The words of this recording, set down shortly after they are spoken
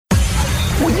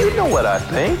Well, you know what I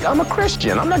think. I'm a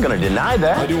Christian. I'm not going to deny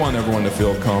that. I do want everyone to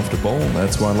feel comfortable.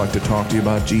 That's why I'd like to talk to you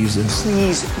about Jesus.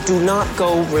 Please do not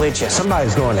go religious.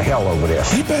 Somebody's going to hell over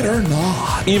this. He better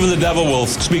not. Even the devil will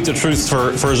speak the truth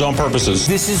for his own purposes.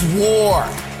 This is war.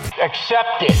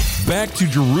 Accept it. Back to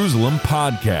Jerusalem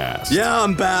podcast. Yeah,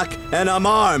 I'm back, and I'm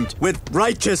armed with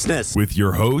righteousness. With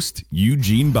your host,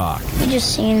 Eugene Bach. He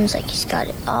just seems like he's got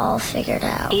it all figured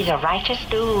out. He's a righteous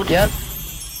dude. Yep.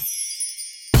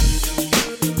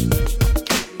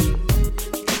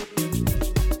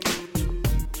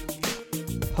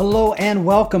 Hello and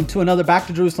welcome to another Back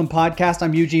to Jerusalem podcast.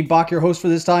 I'm Eugene Bach, your host for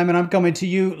this time, and I'm coming to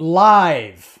you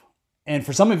live, and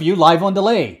for some of you, live on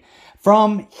delay,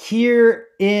 from here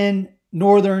in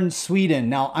northern Sweden.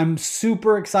 Now, I'm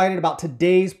super excited about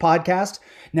today's podcast.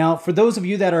 Now, for those of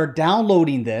you that are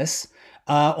downloading this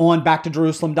on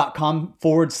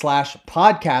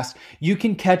backtojerusalem.com/podcast, you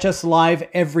can catch us live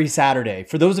every Saturday.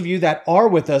 For those of you that are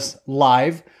with us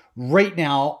live right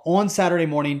now on Saturday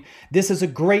morning, this is a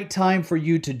great time for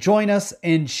you to join us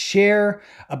and share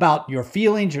about your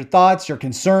feelings, your thoughts, your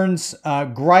concerns,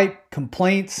 gripe,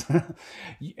 complaints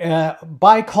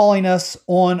by calling us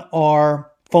on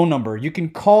our phone number. You can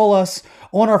call us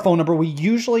on our phone number. We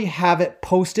usually have it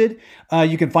posted.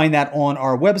 You can find that on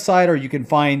our website, or you can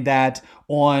find that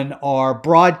on our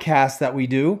broadcast that we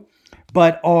do.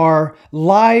 But our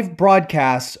live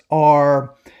broadcasts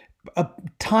are a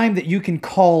time that you can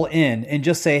call in and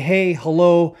just say, hey,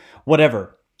 hello,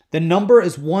 whatever. The number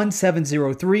is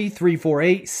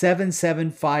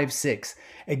 1-703-348-7756.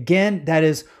 Again, that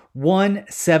is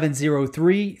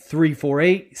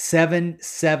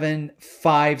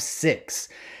 1-703-348-7756.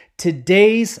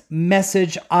 Today's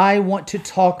message, I want to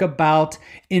talk about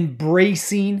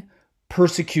embracing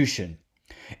persecution.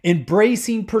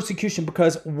 Embracing persecution,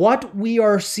 because what we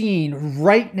are seeing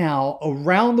right now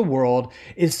around the world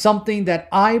is something that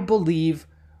I believe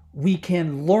we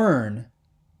can learn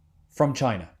from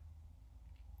China.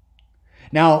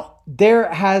 Now, there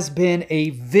has been a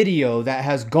video that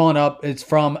has gone up. It's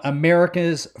from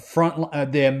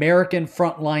the American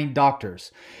Frontline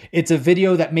Doctors. It's a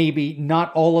video that maybe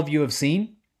not all of you have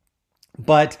seen,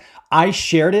 but I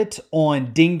shared it on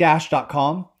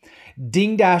dingdash.com.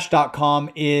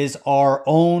 Dingdash.com is our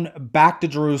own Back to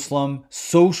Jerusalem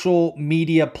social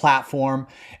media platform.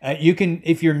 You can,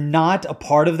 if you're not a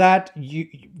part of that, you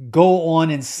go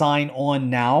on and sign on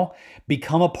now.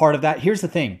 Become a part of that. Here's the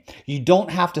thing. You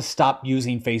don't have to stop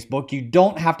using Facebook. You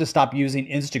don't have to stop using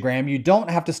Instagram. You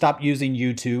don't have to stop using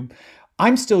YouTube.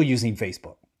 I'm still using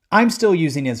Facebook. I'm still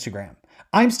using Instagram.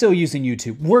 I'm still using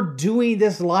YouTube. We're doing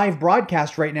this live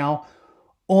broadcast right now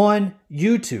on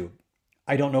YouTube.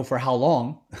 I don't know for how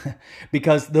long,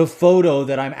 because the photo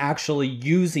that I'm actually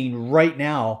using right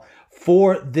now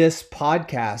for this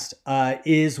podcast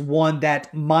is one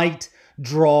that might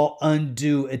draw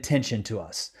undue attention to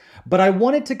us. But I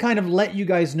wanted to kind of let you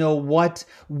guys know what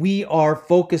we are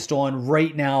focused on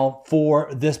right now for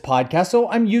this podcast. So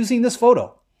I'm using this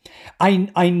photo.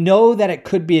 I know that it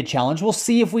could be a challenge. We'll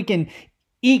see if we can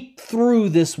eke through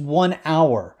this 1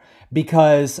 hour.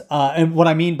 Because, and what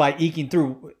I mean by eke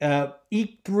through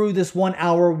this 1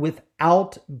 hour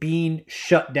without being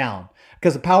shut down.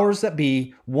 Because the powers that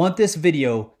be want this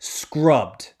video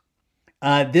scrubbed.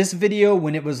 This video,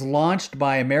 when it was launched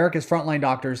by America's Frontline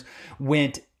Doctors,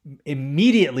 went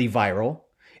immediately viral.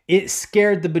 It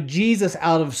scared the bejesus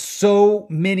out of so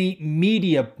many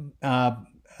media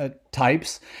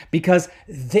types, because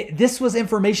this was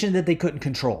information that they couldn't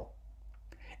control.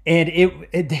 And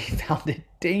they found it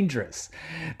dangerous.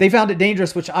 They found it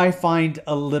dangerous, which I find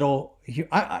a little,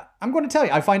 I'm going to tell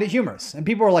you, I find it humorous. And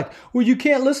people are like, well, you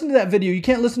can't listen to that video. You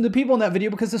can't listen to people in that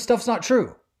video because this stuff's not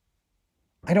true.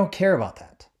 I don't care about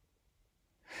that.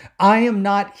 I am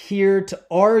not here to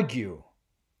argue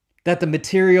that the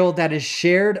material that is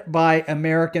shared by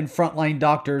American Frontline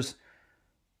Doctors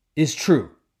is true.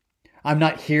 I'm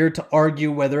not here to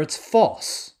argue whether it's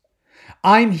false.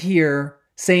 I'm here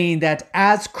saying that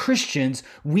as Christians,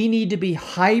 we need to be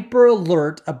hyper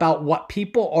alert about what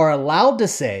people are allowed to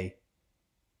say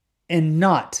and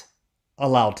not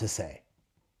allowed to say.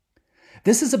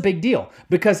 This is a big deal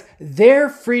because their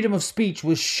freedom of speech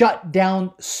was shut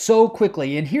down so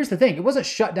quickly. And here's the thing, it wasn't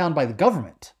shut down by the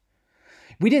government.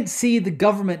 We didn't see the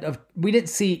government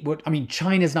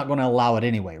China's not going to allow it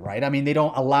anyway, right? I mean, they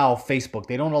don't allow Facebook,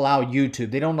 they don't allow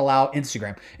YouTube, they don't allow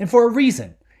Instagram. And for a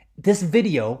reason. This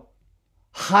video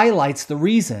highlights the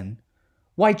reason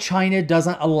why China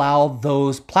doesn't allow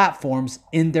those platforms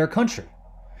in their country.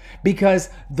 Because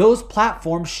those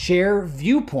platforms share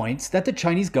viewpoints that the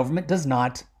Chinese government does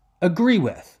not agree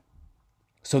with.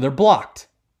 So they're blocked.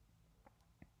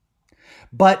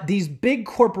 But these big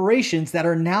corporations that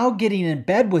are now getting in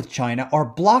bed with China are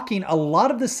blocking a lot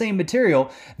of the same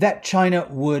material that China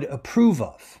would approve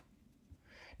of.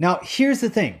 Now, here's the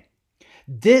thing.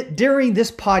 During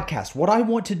this podcast, what I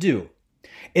want to do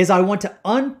is I want to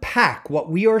unpack what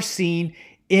we are seeing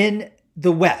in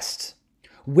the West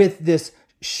with this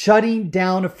shutting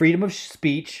down of freedom of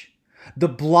speech, the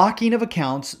blocking of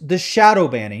accounts, the shadow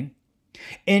banning,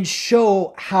 and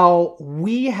show how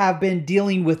we have been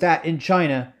dealing with that in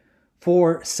China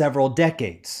for several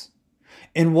decades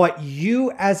and what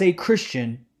you as a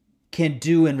Christian can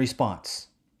do in response.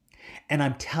 And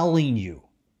I'm telling you,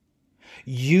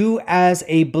 you as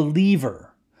a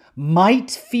believer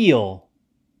might feel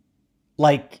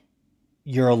like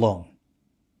you're alone.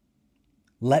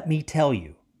 Let me tell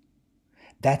you,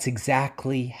 that's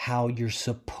exactly how you're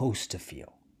supposed to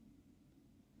feel.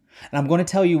 And I'm going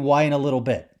to tell you why in a little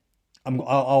bit.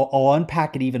 I'll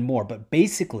unpack it even more. But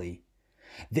basically,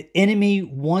 the enemy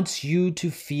wants you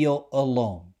to feel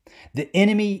alone. The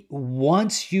enemy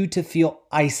wants you to feel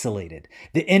isolated.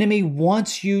 The enemy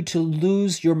wants you to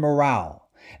lose your morale.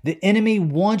 The enemy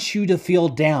wants you to feel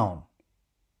down.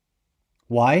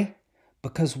 Why?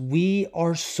 Because we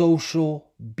are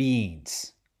social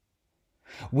beings.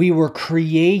 We were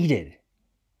created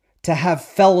to have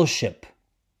fellowship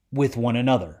with one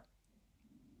another.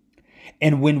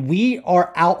 And when we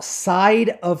are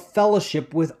outside of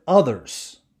fellowship with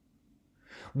others,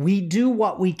 we do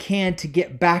what we can to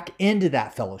get back into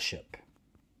that fellowship.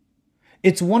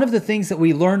 It's one of the things that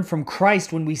we learn from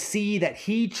Christ when we see that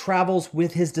he travels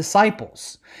with his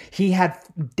disciples. He had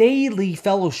daily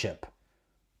fellowship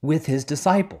with his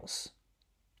disciples.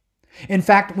 In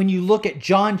fact, when you look at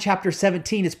John chapter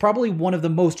 17, it's probably one of the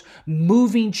most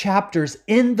moving chapters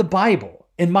in the Bible,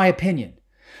 in my opinion,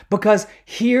 because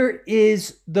here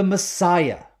is the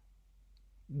Messiah,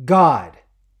 God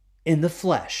in the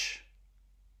flesh,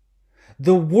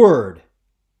 the Word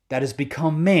that has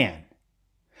become man,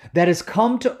 that has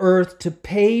come to earth to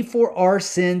pay for our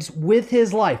sins with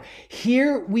his life.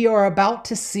 Here we are about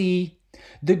to see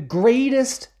the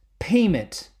greatest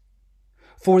payment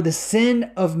for the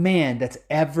sin of man that's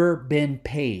ever been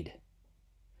paid.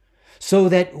 So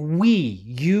that we,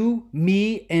 you,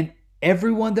 me, and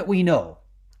everyone that we know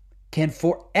can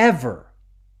forever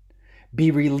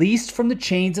be released from the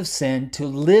chains of sin to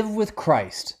live with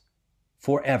Christ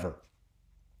forever.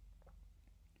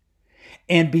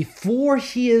 And before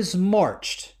he is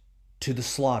marched to the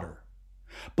slaughter,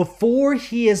 before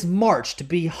he is marched to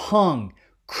be hung,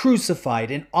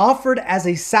 crucified, and offered as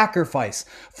a sacrifice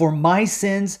for my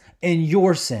sins and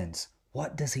your sins,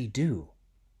 what does he do?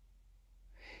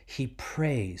 He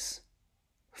prays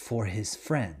for his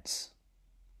friends.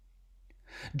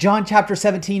 John chapter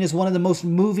 17 is one of the most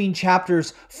moving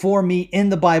chapters for me in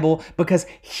the Bible because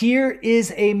here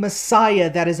is a Messiah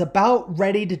that is about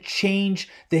ready to change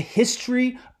the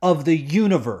history of the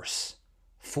universe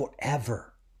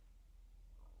forever.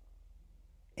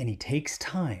 And he takes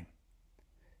time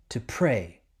to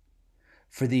pray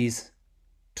for these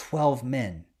 12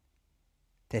 men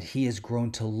that he has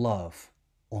grown to love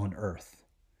on earth.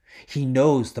 He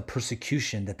knows the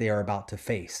persecution that they are about to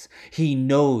face. He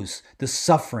knows the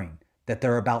suffering that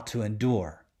they're about to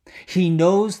endure. He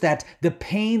knows that the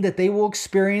pain that they will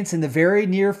experience in the very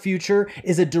near future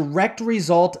is a direct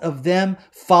result of them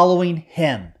following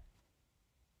him.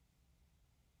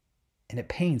 And it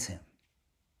pains him.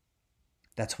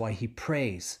 That's why he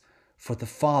prays for the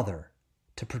Father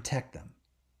to protect them.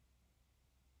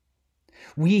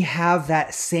 We have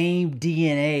that same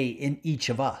DNA in each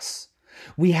of us.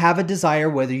 We have a desire,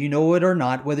 whether you know it or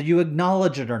not, whether you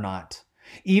acknowledge it or not.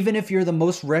 Even if you're the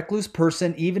most recluse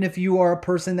person, even if you are a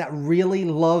person that really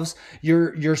loves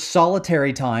your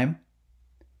solitary time,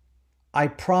 I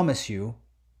promise you,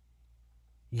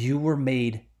 you were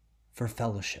made for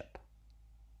fellowship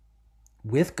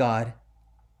with God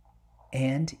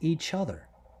and each other.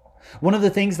 One of the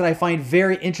things that I find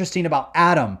very interesting about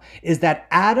Adam is that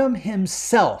Adam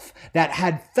himself that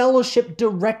had fellowship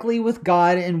directly with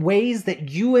God in ways that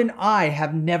you and I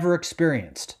have never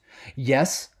experienced.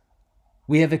 Yes,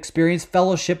 we have experienced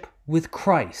fellowship with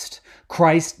Christ.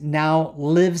 Christ now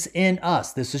lives in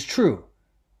us. This is true.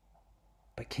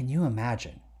 But can you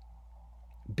imagine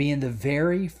being the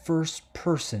very first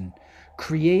person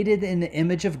created in the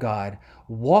image of God,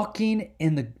 walking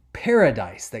in the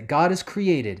paradise that God has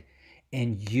created,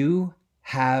 and you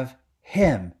have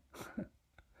him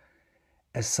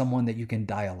as someone that you can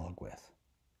dialogue with,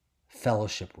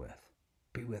 fellowship with,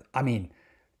 be with? I mean,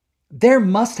 there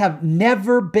must have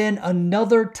never been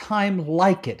another time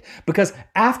like it, because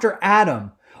after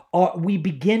Adam, we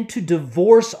begin to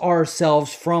divorce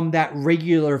ourselves from that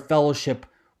regular fellowship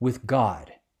with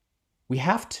God. We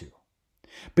have to,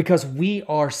 because we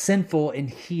are sinful and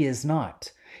He is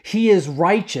not. He is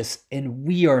righteous and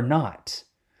we are not.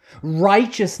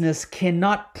 Righteousness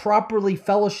cannot properly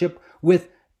fellowship with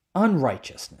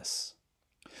unrighteousness.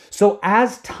 So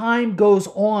as time goes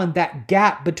on, that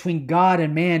gap between God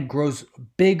and man grows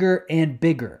bigger and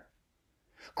bigger.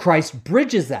 Christ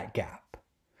bridges that gap,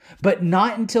 but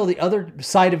not until the other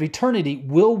side of eternity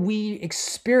will we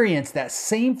experience that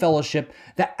same fellowship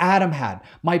that Adam had.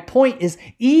 My point is,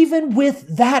 even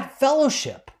with that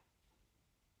fellowship,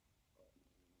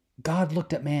 God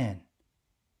looked at man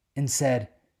and said,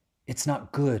 it's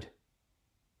not good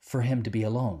for him to be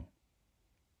alone.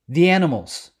 The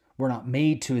animals were not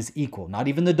made to his equal, not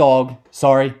even the dog.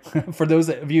 Sorry for those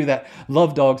of you that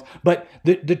love dogs. But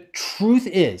the truth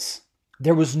is,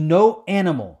 there was no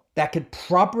animal that could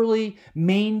properly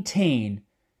maintain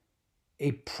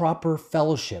a proper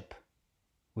fellowship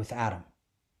with Adam.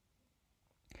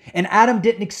 And Adam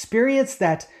didn't experience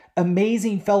that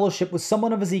amazing fellowship with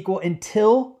someone of his equal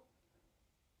until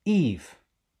Eve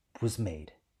was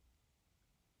made.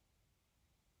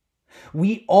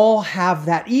 We all have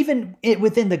that, even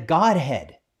within the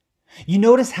Godhead. You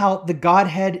notice how the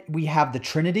Godhead, we have the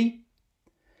Trinity,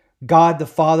 God the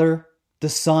Father, the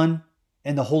Son,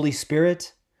 and the Holy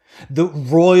Spirit. The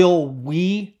royal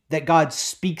we that God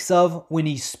speaks of when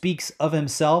He speaks of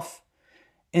Himself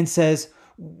and says,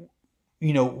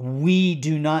 we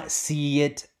do not see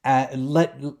it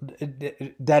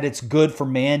that it's good for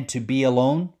man to be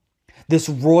alone. This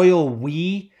royal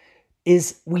we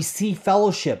see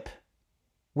fellowship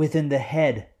within the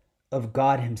head of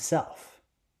God Himself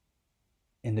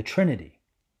in the Trinity.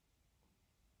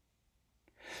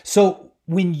 So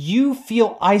when you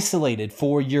feel isolated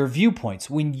for your viewpoints,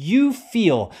 when you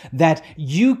feel that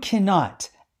you cannot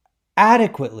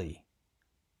adequately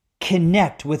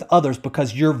connect with others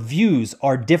because your views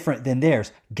are different than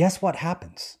theirs, guess what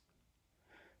happens?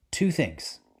 Two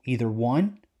things. Either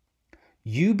one,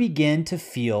 you begin to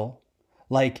feel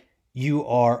like you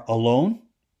are alone,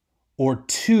 or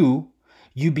two,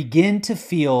 you begin to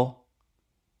feel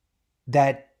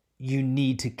that you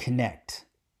need to connect.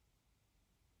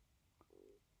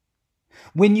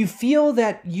 When you feel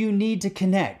that you need to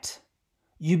connect,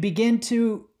 you begin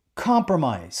to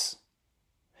compromise.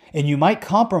 And you might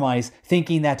compromise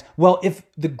thinking that, well, if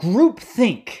the group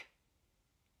think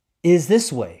is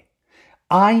this way,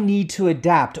 I need to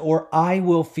adapt or I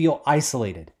will feel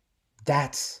isolated.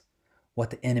 That's what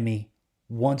the enemy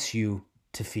wants you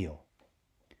to feel.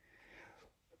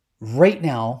 Right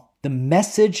now, the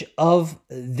message of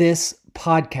this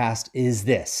podcast is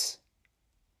this: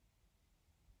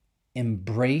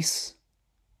 embrace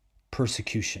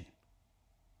persecution,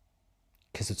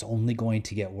 because it's only going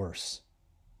to get worse.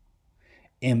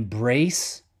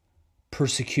 Embrace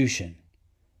persecution,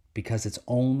 because it's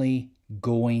only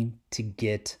going to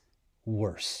get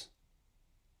worse.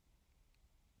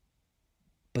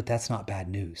 But that's not bad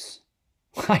news.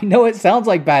 I know it sounds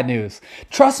like bad news.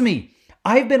 Trust me,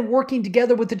 I've been working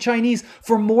together with the Chinese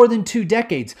for more than 2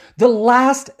 decades. The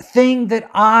last thing that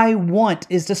I want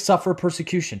is to suffer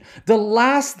persecution. The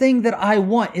last thing that I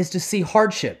want is to see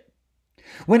hardship.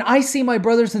 When I see my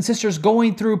brothers and sisters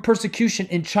going through persecution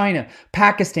in China,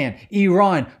 Pakistan,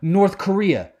 Iran, North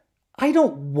Korea, I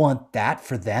don't want that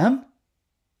for them.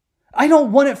 I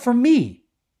don't want it for me.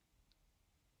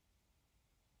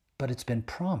 But it's been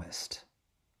promised.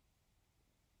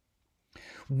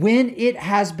 When it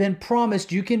has been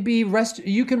promised, you can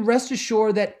rest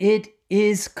assured that it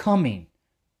is coming.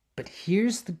 But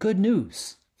here's the good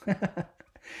news.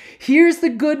 Here's the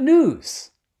good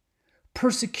news.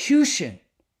 Persecution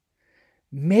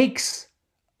makes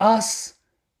us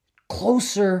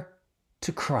closer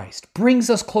to Christ, brings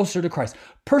us closer to Christ.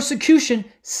 Persecution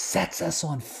sets us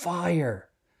on fire.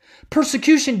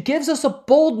 Persecution gives us a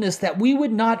boldness that we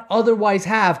would not otherwise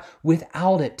have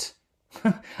without it.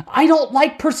 I don't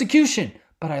like persecution,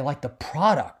 but I like the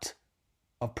product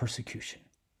of persecution.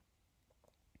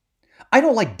 I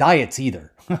don't like diets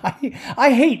either.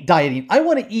 I hate dieting. I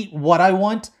want to eat what I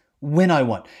want when I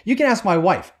want. You can ask my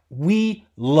wife. We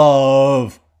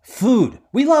love food.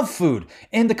 We love food.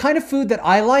 And the kind of food that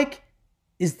I like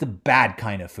is the bad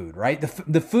kind of food, right?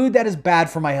 The food that is bad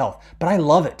for my health, but I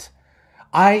love it.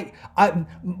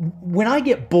 When I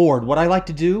get bored, what I like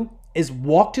to do is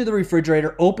walk to the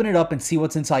refrigerator, open it up and see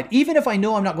what's inside. Even if I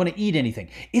know I'm not going to eat anything.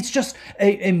 It's just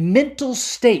a mental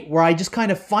state where I just kind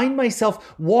of find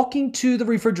myself walking to the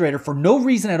refrigerator for no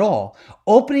reason at all,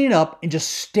 opening it up and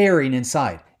just staring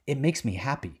inside. It makes me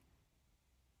happy.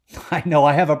 I know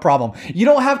I have a problem. You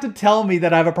don't have to tell me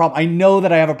that I have a problem. I know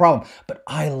that I have a problem, but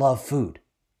I love food.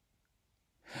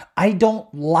 I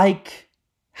don't like,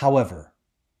 however,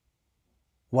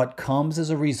 what comes as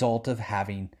a result of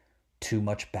having too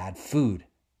much bad food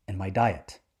in my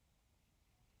diet.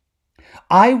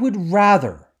 I would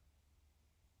rather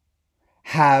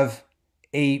have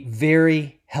a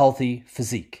very healthy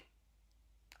physique.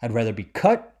 I'd rather be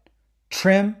cut,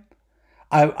 trim.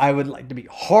 I would like to be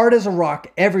hard as a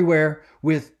rock everywhere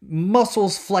with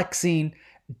muscles flexing,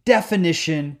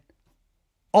 definition,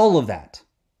 all of that.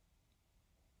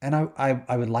 And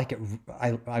I would like it.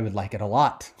 I would like it a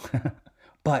lot.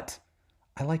 But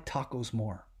I like tacos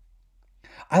more.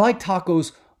 I like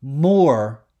tacos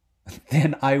more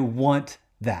than I want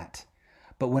that.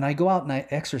 But when I go out and I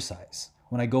exercise,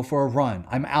 when I go for a run,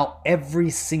 I'm out every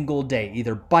single day,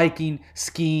 either biking,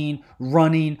 skiing,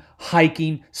 running,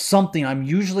 hiking, something. I'm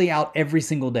usually out every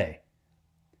single day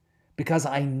because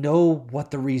I know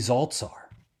what the results are.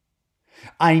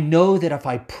 I know that if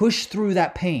I push through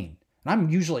that pain,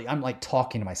 and I'm like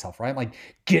talking to myself, right? I'm like,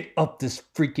 get up this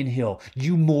freaking hill,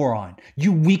 you moron,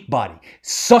 you weak body,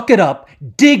 suck it up,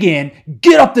 dig in,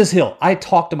 get up this hill. I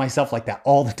talk to myself like that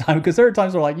all the time because there are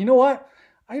times where I'm like, you know what?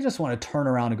 I just want to turn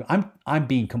around and go. I'm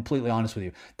being completely honest with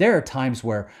you. There are times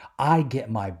where I get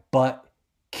my butt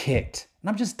kicked and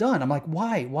I'm just done. I'm like,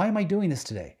 why? Why am I doing this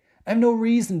today? I have no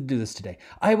reason to do this today.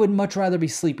 I would much rather be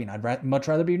sleeping. I'd much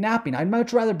rather be napping. I'd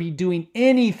much rather be doing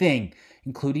anything,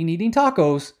 including eating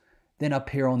tacos, than up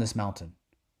here on this mountain,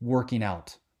 working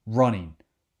out, running,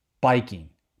 biking,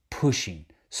 pushing,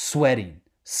 sweating,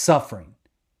 suffering.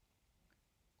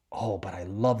 Oh, but I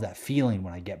love that feeling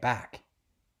when I get back.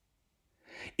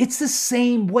 It's the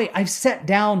same way. I've sat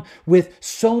down with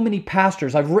so many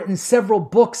pastors. I've written several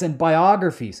books and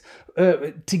biographies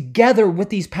together with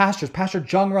these pastors. Pastor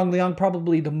Zhang Rongliang,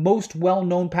 probably the most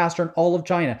well-known pastor in all of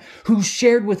China, who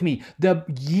shared with me the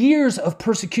years of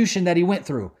persecution that he went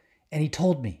through. And he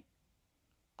told me,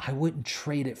 I wouldn't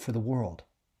trade it for the world.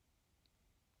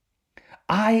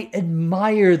 I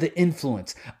admire the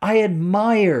influence. I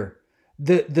admire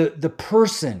the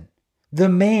person, the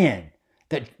man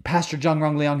that Pastor Zhang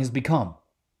Rongliang has become.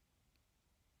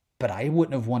 But I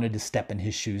wouldn't have wanted to step in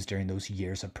his shoes during those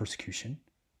years of persecution.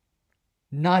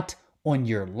 Not on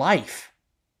your life.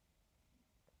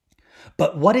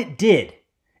 But what it did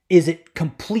is it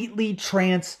completely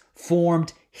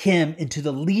transformed him into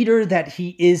the leader that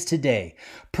he is today.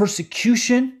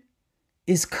 Persecution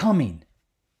is coming.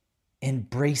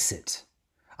 Embrace it.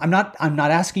 I'm not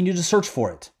asking you to search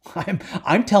for it.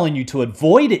 I'm telling you to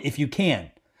avoid it if you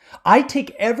can. I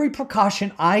take every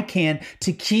precaution I can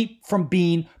to keep from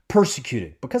being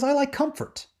persecuted because I like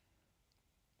comfort.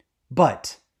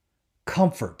 But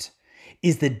comfort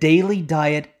is the daily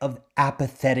diet of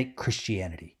apathetic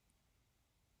Christianity.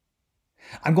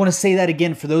 I'm going to say that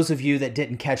again for those of you that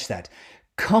didn't catch that.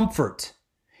 Comfort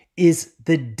is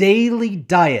the daily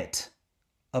diet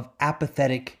of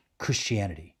apathetic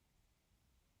Christianity.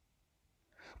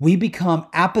 We become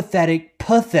apathetic,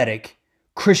 pathetic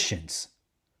Christians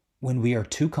when we are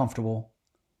too comfortable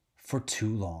for too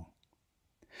long.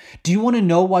 Do you want to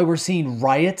know why we're seeing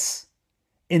riots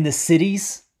in the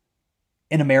cities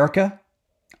in America?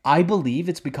 I believe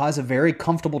it's because a very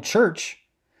comfortable church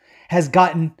has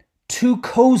gotten too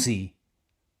cozy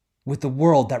with the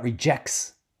world that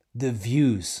rejects the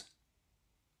views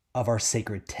of our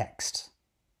sacred text.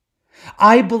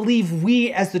 I believe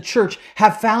we as the church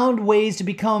have found ways to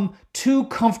become too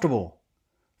comfortable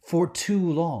for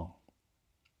too long.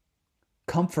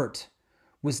 Comfort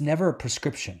was never a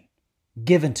prescription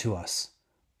given to us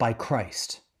by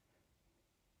Christ.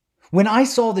 When I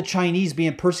saw the Chinese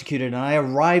being persecuted and I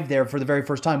arrived there for the very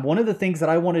first time, one of the things that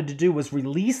I wanted to do was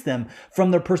release them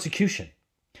from their persecution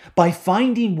by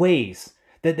finding ways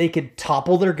that they could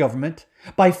topple their government,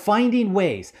 by finding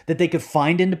ways that they could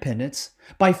find independence,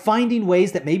 by finding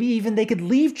ways that maybe even they could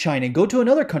leave China and go to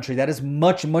another country that is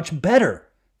much, much better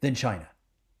than China.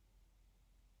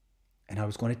 And I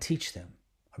was going to teach them.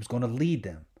 I was going to lead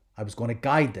them. I was going to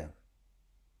guide them.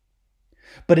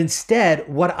 But instead,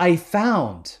 what I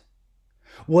found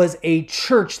was a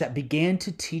church that began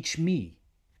to teach me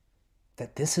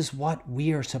that this is what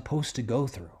we are supposed to go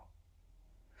through.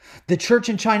 The church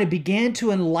in China began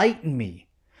to enlighten me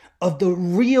of the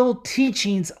real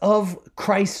teachings of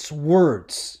Christ's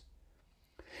words.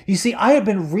 You see, I had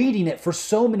been reading it for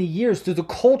so many years through the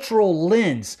cultural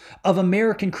lens of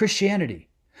American Christianity.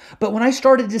 But when I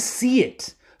started to see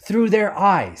it through their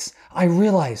eyes, I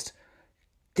realized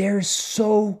there's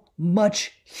so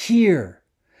much here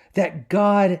that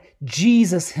God,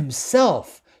 Jesus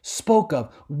himself spoke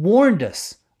of, warned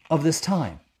us of this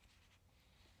time.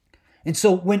 And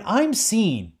so when I'm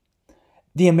seeing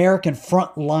the American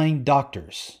frontline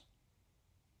doctors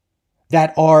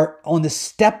that are on the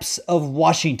steps of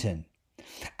Washington,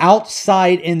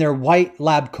 outside in their white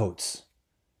lab coats,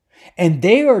 and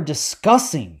they are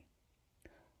discussing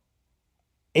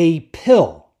a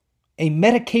pill, a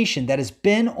medication that has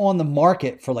been on the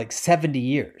market for like 70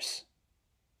 years.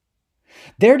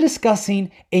 They're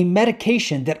discussing a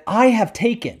medication that I have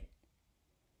taken.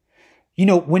 You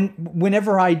know,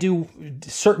 whenever I do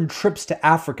certain trips to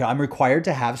Africa, I'm required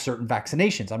to have certain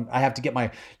vaccinations. I have to get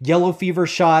my yellow fever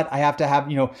shot. I have to have,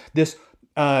 this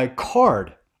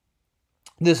card,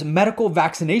 this medical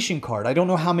vaccination card. I don't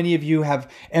know how many of you have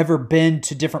ever been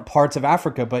to different parts of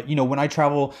Africa, but when I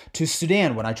travel to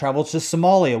Sudan, when I travel to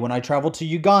Somalia, when I travel to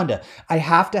Uganda, I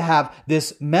have to have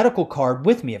this medical card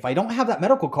with me. If I don't have that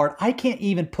medical card, I can't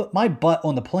even put my butt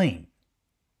on the plane.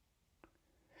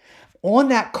 On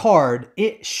that card,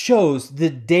 it shows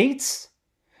the dates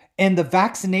and the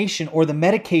vaccination or the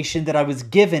medication that I was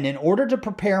given in order to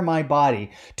prepare my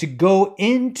body to go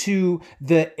into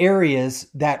the areas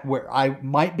where I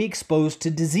might be exposed to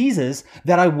diseases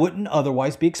that I wouldn't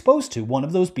otherwise be exposed to, one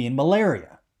of those being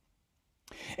malaria.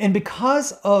 And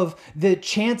because of the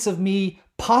chance of me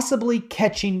possibly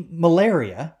catching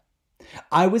malaria,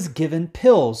 I was given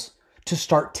pills to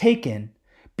start taking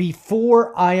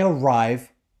before I arrive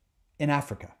in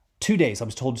Africa. 2 days. I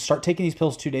was told to start taking these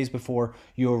pills 2 days before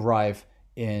you arrive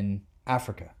in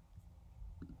Africa.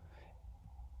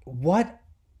 What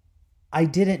I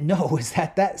didn't know is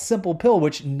that simple pill,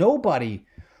 which nobody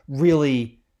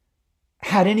really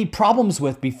had any problems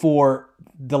with before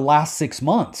the last 6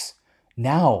 months,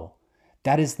 now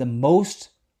that is the most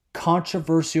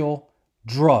controversial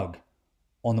drug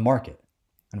on the market.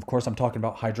 And of course, I'm talking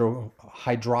about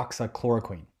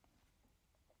hydroxychloroquine.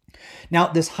 Now,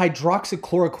 this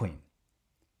hydroxychloroquine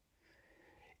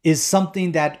is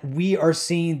something that we are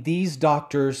seeing these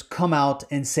doctors come out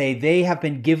and say they have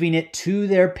been giving it to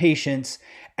their patients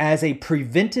as a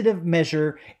preventative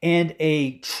measure and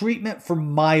a treatment for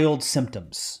mild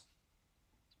symptoms.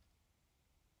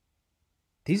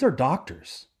 These are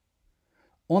doctors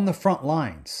on the front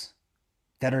lines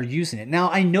that are using it.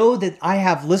 Now, I know that I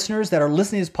have listeners that are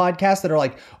listening to this podcast that are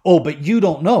like, oh, but you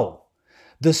don't know.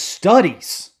 The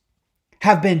studies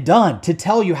have been done to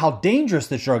tell you how dangerous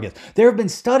this drug is. There have been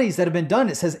studies that have been done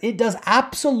that says it does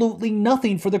absolutely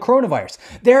nothing for the coronavirus.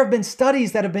 There have been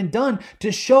studies that have been done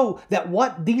to show that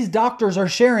what these doctors are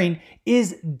sharing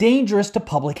is dangerous to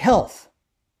public health.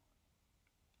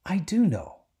 I do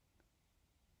know.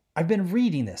 I've been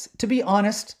reading this. To be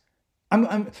honest,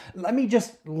 let me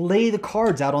just lay the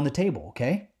cards out on the table,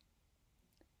 okay?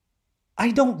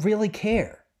 I don't really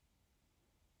care.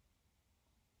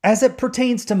 As it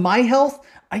pertains to my health,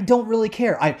 I don't really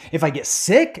care. If I get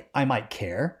sick, I might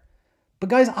care. But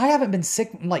guys, I haven't been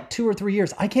sick in like 2 or 3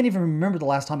 years. I can't even remember the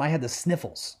last time I had the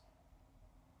sniffles.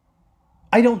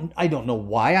 I don't know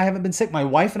why I haven't been sick. My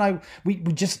wife and I,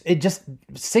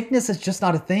 sickness is just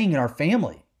not a thing in our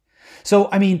family. So,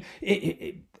 I mean,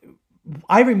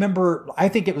 I remember, I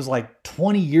think it was like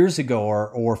 20 years ago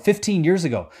or 15 years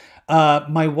ago,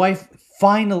 my wife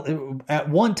finally, at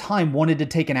one time, wanted to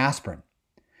take an aspirin.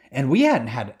 And we hadn't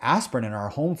had aspirin in our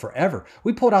home forever.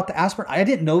 We pulled out the aspirin. I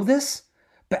didn't know this,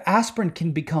 but aspirin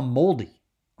can become moldy.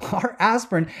 Our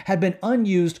aspirin had been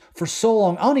unused for so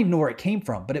long. I don't even know where it came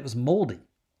from, but it was moldy.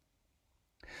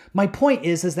 My point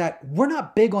is that we're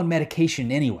not big on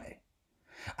medication anyway.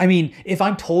 I mean, if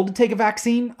I'm told to take a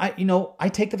vaccine, I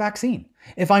take the vaccine.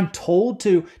 If I'm told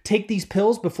to take these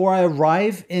pills before I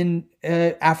arrive in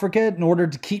Africa in order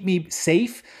to keep me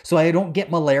safe so I don't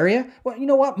get malaria, well, you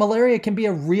know what? Malaria can be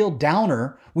a real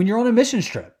downer when you're on a mission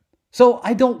trip. So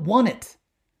I don't want it.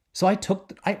 So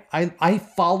I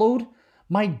followed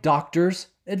my doctor's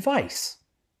advice.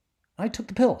 I took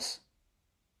the pills.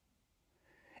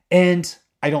 And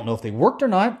I don't know if they worked or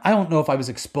not. I don't know if I was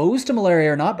exposed to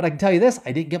malaria or not, but I can tell you this,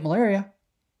 I didn't get malaria.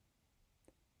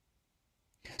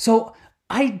 So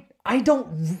I'm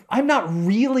not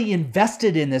really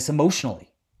invested in this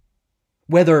emotionally.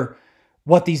 Whether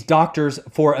what these doctors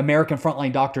for American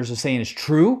frontline doctors are saying is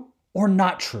true or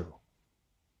not true.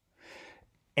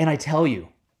 And I tell you,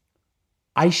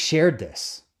 I shared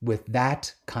this with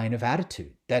that kind of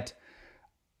attitude that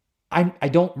I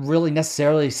don't really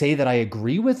necessarily say that I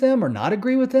agree with them or not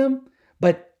agree with them,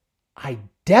 but I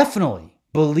definitely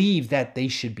believe that they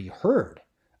should be heard.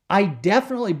 I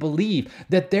definitely believe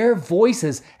that their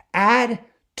voices add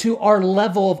to our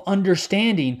level of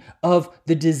understanding of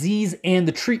the disease and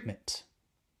the treatment.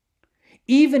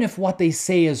 Even if what they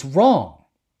say is wrong.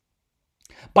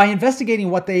 By investigating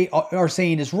what they are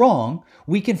saying is wrong,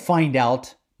 we can find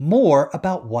out more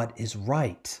about what is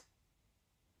right.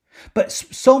 But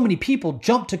so many people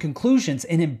jump to conclusions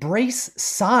and embrace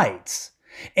sides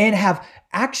and have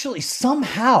actually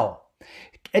somehow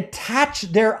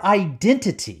attached their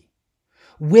identity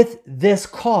with this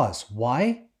cause.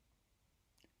 Why?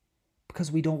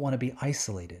 Because we don't want to be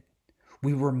isolated.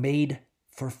 We were made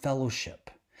for fellowship.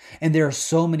 And there are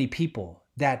so many people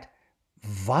that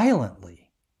violently,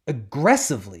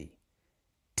 aggressively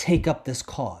take up this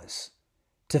cause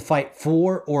to fight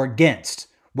for or against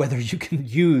whether you can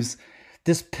use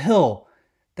this pill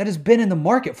that has been in the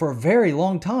market for a very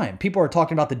long time. People are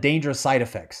talking about the dangerous side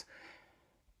effects.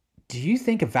 Do you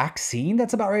think a vaccine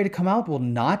that's about ready to come out will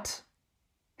not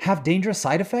have dangerous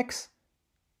side effects?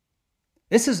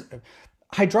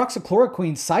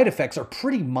 Hydroxychloroquine side effects are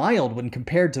pretty mild when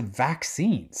compared to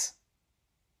vaccines.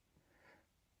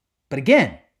 But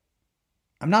again,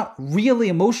 I'm not really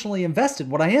emotionally invested.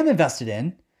 What I am invested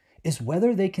in is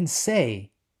whether they can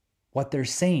say what they're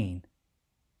saying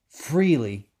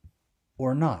freely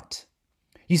or not.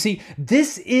 You see,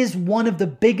 this is one of the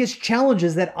biggest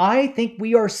challenges that I think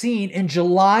we are seeing in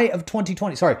July of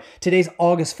 2020. Sorry, today's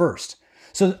August 1st.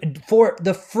 So for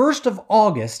the 1st of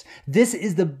August, this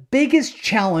is the biggest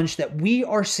challenge that we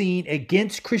are seeing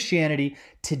against Christianity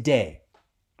today.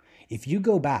 If you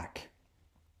go back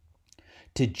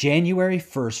to January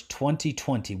 1st,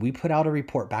 2020, we put out a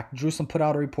report, Back to Jerusalem put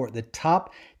out a report, the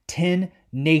top 10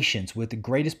 nations with the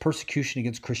greatest persecution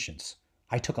against Christians.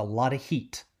 I took a lot of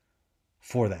heat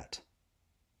for that.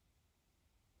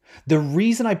 The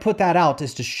reason I put that out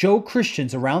is to show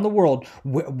Christians around the world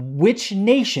which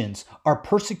nations are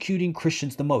persecuting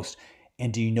Christians the most.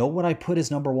 And do you know what I put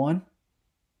as number one?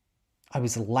 I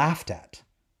was laughed at.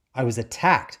 I was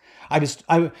attacked.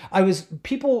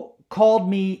 People called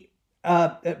me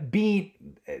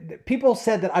people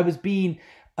said that I was being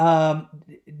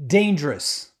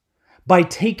dangerous by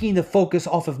taking the focus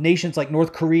off of nations like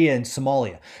North Korea and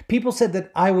Somalia. People said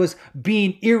that I was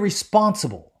being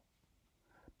irresponsible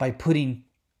by putting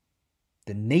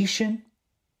the nation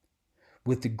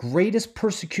with the greatest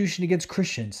persecution against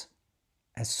Christians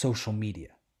as social media.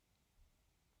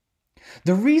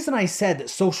 The reason I said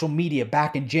that social media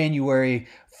back in January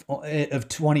of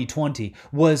 2020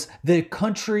 was the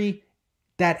country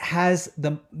that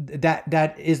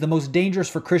is the most dangerous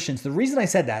for Christians. The reason I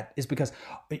said that is because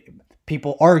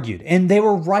people argued, and they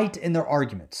were right in their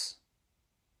arguments.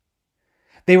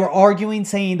 They were arguing,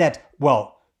 saying that,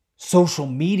 well, social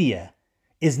media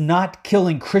is not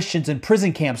killing Christians in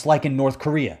prison camps like in North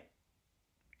Korea.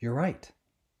 You're right.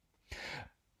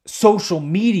 Social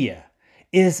media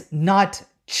is not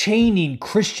chaining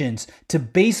Christians to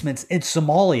basements in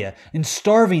Somalia and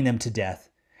starving them to death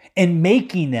and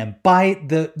making them, by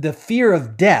the fear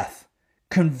of death,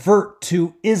 convert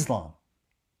to Islam.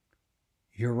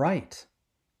 You're right.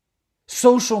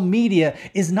 Social media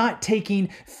is not taking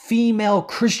female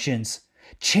Christians,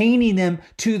 chaining them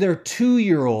to their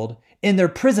 2-year-old in their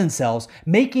prison cells,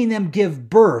 making them give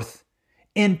birth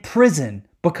in prison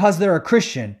because they're a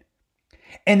Christian,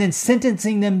 and then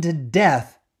sentencing them to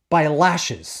death by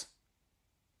lashes.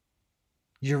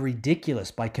 You're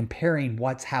ridiculous by comparing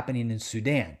what's happening in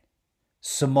Sudan,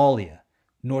 Somalia,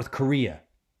 North Korea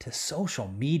to social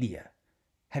media.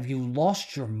 Have you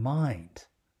lost your mind?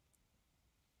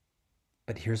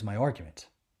 But here's my argument.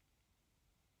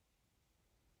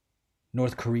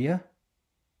 North Korea,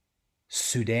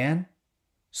 Sudan,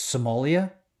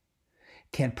 Somalia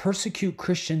can persecute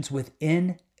Christians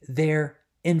within their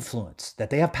influence that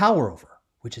they have power over,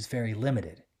 which is very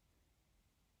limited.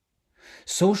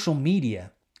 Social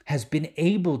media has been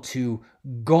able to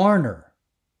garner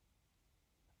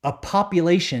a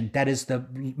population that is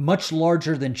much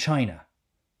larger than China.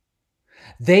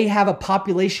 They have a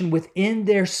population within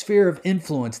their sphere of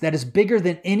influence that is bigger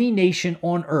than any nation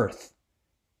on earth.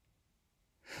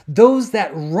 Those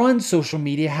that run social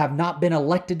media have not been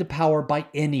elected to power by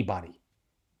anybody.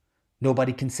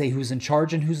 Nobody can say who's in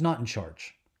charge and who's not in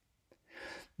charge.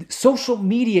 Social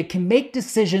media can make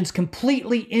decisions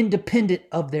completely independent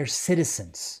of their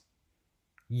citizens,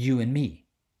 you and me.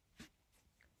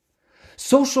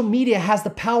 Social media has the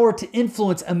power to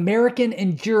influence American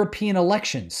and European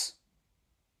elections.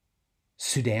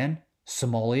 Sudan,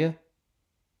 Somalia,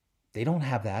 they don't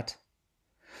have that.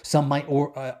 Some might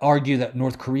argue that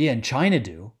North Korea and China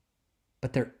do,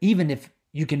 but even if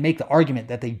you can make the argument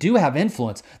that they do have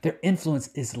influence, their influence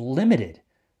is limited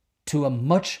to a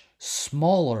much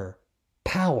smaller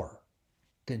power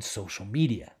than social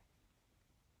media.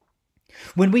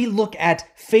 When we look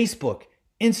at Facebook,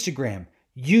 Instagram,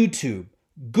 YouTube,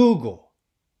 Google,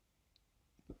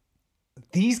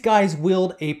 these guys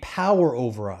wield a power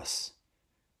over us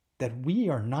that we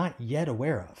are not yet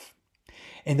aware of.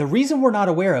 And the reason we're not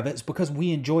aware of it is because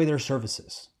we enjoy their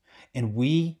services and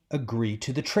we agree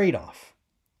to the trade-off.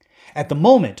 At the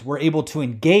moment, we're able to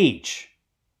engage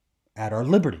at our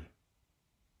liberty,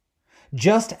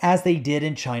 just as they did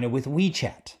in China with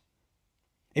WeChat.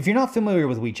 If you're not familiar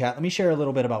with WeChat, let me share a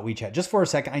little bit about WeChat. Just for a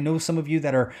second, I know some of you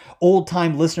that are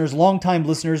old-time listeners, long-time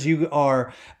listeners, you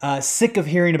are sick of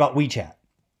hearing about WeChat.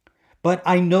 But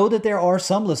I know that there are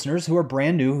some listeners who are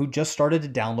brand new who just started to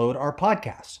download our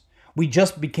podcast. We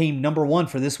just became #1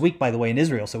 for this week, by the way, in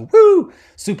Israel. So woo,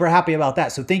 super happy about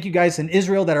that. So thank you guys in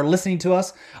Israel that are listening to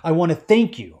us. I want to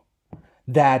thank you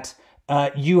that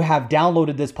you have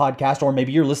downloaded this podcast, or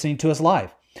maybe you're listening to us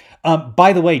live.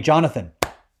 By the way, Jonathan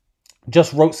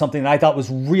just wrote something that I thought was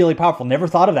really powerful. Never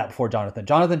thought of that before, Jonathan.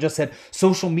 Jonathan just said,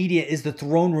 social media is the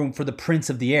throne room for the prince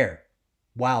of the air.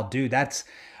 Wow, dude,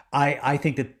 I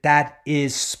think that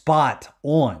is spot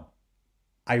on.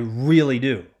 I really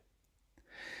do.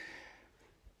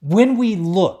 When we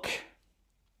look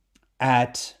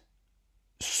at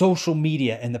social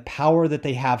media and the power that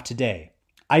they have today,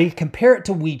 I compare it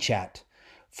to WeChat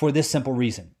for this simple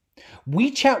reason.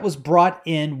 WeChat was brought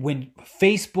in when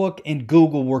Facebook and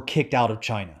Google were kicked out of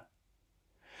China.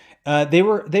 They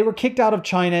were kicked out of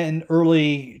China in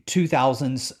early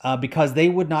 2000s because they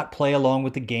would not play along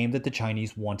with the game that the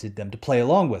Chinese wanted them to play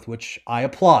along with, which I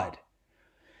applaud.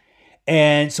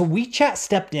 And so WeChat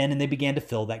stepped in and they began to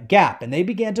fill that gap, and they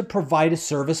began to provide a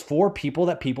service for people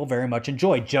that people very much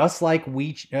enjoy, just like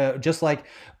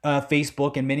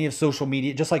Facebook and many of social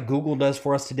media, just like Google does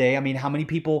for us today. I mean, how many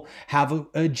people have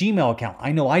a Gmail account?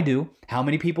 I know I do. How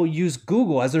many people use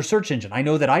Google as their search engine? I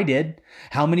know that I did.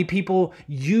 How many people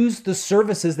use the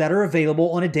services that are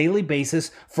available on a daily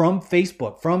basis from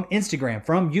Facebook, from Instagram,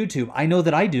 from YouTube? I know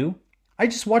that I do. I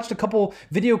just watched a couple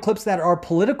video clips that are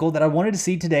political that I wanted to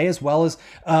see today, as well as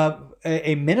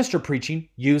a minister preaching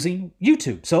using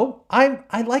YouTube. So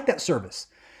I like that service.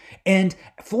 And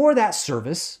for that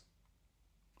service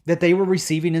that they were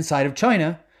receiving inside of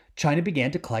China, China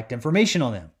began to collect information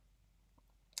on them.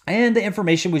 And the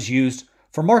information was used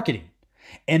for marketing.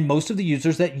 And most of the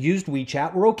users that used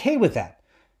WeChat were okay with that.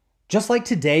 Just like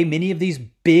today, many of these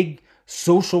big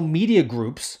social media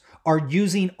groups are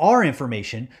using our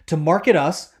information to market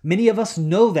us. Many of us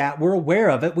know that. We're aware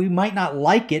of it. We might not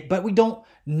like it, but we don't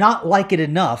not like it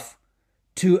enough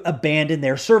to abandon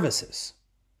their services.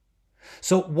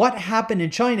 So what happened in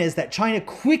China is that China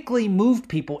quickly moved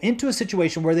people into a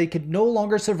situation where they could no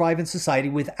longer survive in society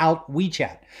without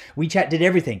WeChat. WeChat did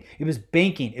everything. It was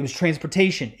banking, it was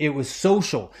transportation, it was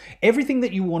social. Everything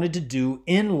that you wanted to do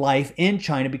in life in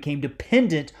China became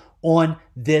dependent on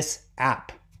this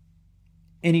app.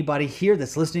 Anybody here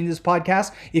that's listening to this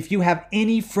podcast, if you have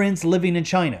any friends living in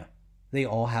China, they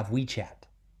all have WeChat.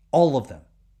 All of them.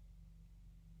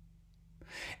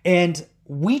 And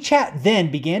WeChat then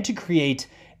began to create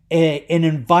an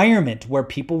environment where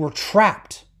people were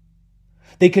trapped.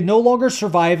 They could no longer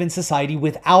survive in society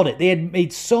without it. They had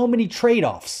made so many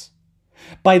trade-offs.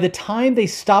 By the time they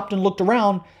stopped and looked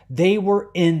around, they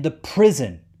were in the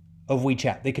prison of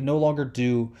WeChat. They could no longer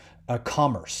do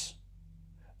commerce.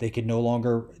 They could no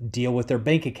longer deal with their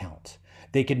bank account.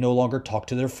 They could no longer talk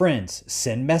to their friends,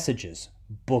 send messages,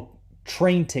 book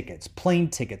train tickets, plane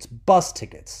tickets, bus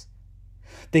tickets.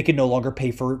 They could no longer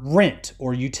pay for rent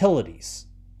or utilities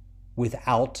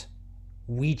without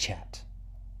WeChat.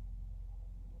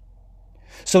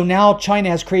 So now China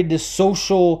has created this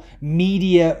social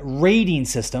media rating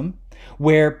system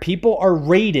where people are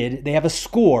rated, they have a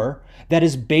score that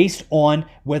is based on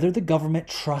whether the government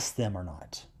trusts them or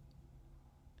not.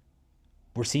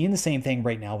 We're seeing the same thing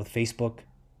right now with Facebook,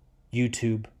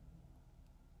 YouTube.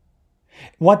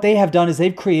 What they have done is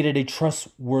they've created a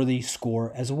trustworthy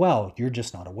score as well. You're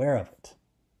just not aware of it.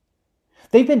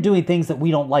 They've been doing things that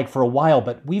we don't like for a while,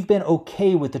 but we've been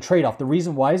okay with the trade-off. The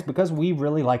reason why is because we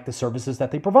really like the services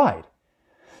that they provide.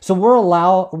 So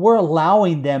we're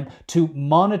allowing them to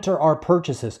monitor our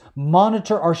purchases,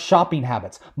 monitor our shopping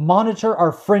habits, monitor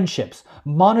our friendships,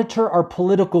 monitor our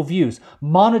political views,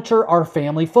 monitor our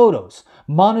family photos,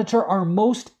 monitor our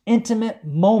most intimate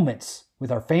moments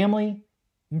with our family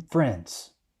and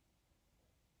friends.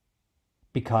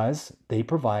 Because they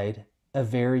provide a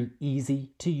very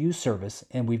easy to use service,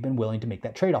 and we've been willing to make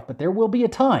that trade-off. But there will be a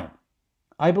time,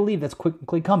 I believe that's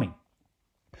quickly coming,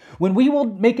 when we will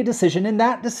make a decision, and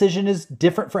that decision is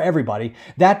different for everybody.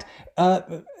 That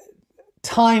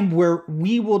time where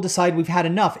we will decide we've had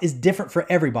enough is different for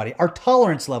everybody. Our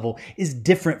tolerance level is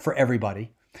different for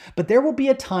everybody. But there will be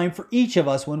a time for each of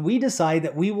us when we decide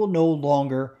that we will no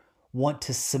longer want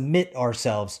to submit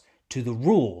ourselves to the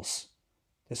rules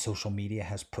that social media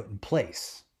has put in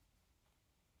place.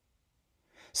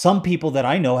 Some people that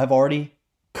I know have already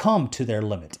come to their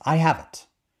limits. I haven't.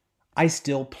 I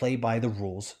still play by the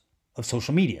rules of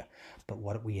social media. But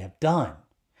what we have done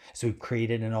is we've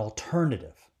created an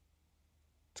alternative.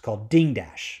 It's called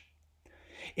Dingdash.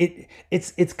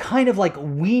 It's kind of like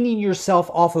weaning yourself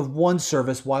off of one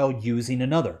service while using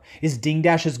another. Is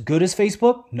Dingdash as good as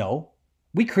Facebook? No.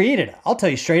 We created it. I'll tell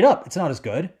you straight up, it's not as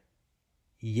good.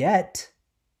 Yet,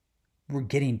 we're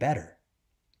getting better.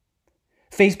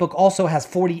 Facebook also has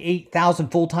 48,000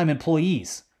 full-time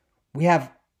employees. We have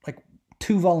like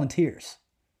 2 volunteers.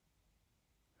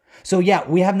 So yeah,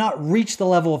 we have not reached the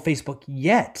level of Facebook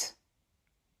yet.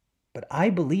 But I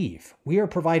believe we are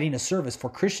providing a service for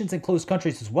Christians in closed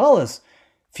countries as well as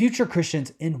future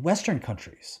Christians in Western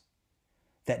countries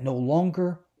that no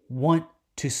longer want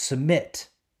to submit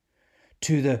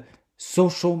to the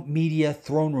social media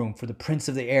throne room for the prince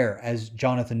of the air, as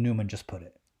Jonathan Newman just put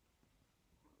it.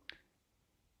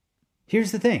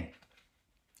 Here's the thing.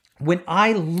 When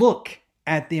I look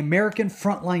at the American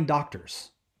frontline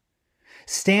doctors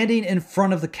standing in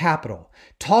front of the Capitol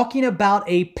talking about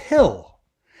a pill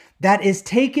that is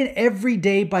taken every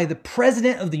day by the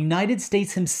President of the United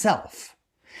States himself,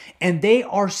 and they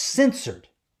are censored,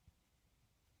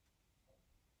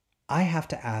 I have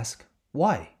to ask,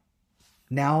 why?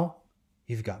 Now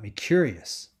you've got me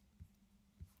curious.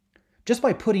 Just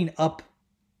by putting up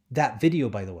that video,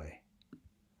 by the way,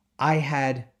 I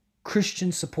had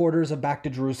Christian supporters of Back to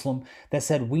Jerusalem that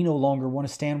said, we no longer want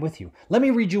to stand with you. Let me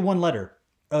read you one letter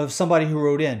of somebody who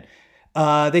wrote in.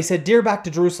 They said, Dear Back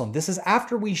to Jerusalem, this is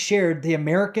after we shared the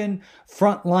American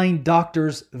Frontline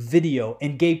Doctors video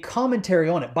and gave commentary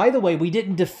on it. By the way, we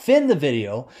didn't defend the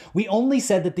video. We only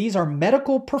said that these are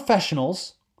medical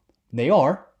professionals. They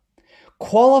are.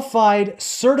 Qualified,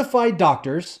 certified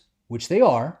doctors, which they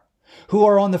are, who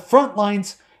are on the front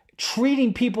lines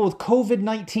treating people with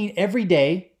COVID-19 every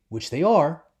day, which they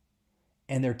are.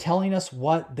 And they're telling us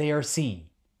what they are seeing,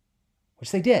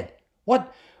 which they did.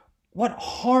 What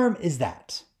harm is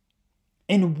that?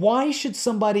 And why should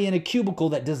somebody in a cubicle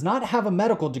that does not have a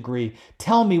medical degree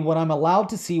tell me what I'm allowed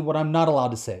to see, what I'm not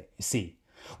allowed to see?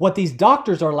 What these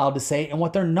doctors are allowed to say and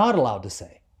what they're not allowed to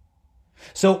say.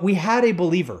 So we had a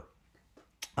believer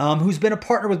who's been a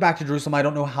partner with Back to Jerusalem, I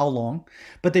don't know how long,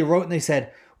 but they wrote and they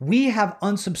said, we have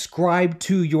unsubscribed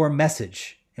to your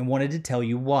message and wanted to tell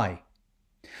you why.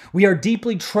 We are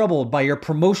deeply troubled by your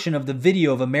promotion of the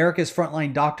video of America's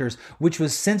Frontline Doctors, which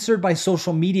was censored by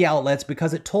social media outlets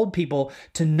because it told people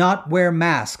to not wear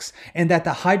masks and that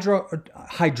the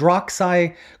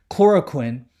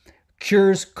hydroxychloroquine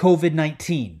cures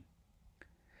COVID-19.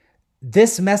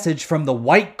 This message from the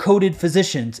white-coated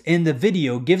physicians in the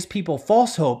video gives people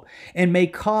false hope and may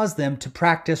cause them to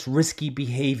practice risky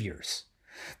behaviors.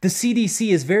 The CDC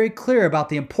is very clear about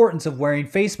the importance of wearing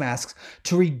face masks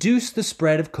to reduce the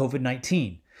spread of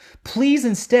COVID-19. Please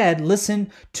instead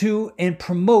listen to and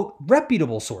promote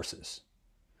reputable sources.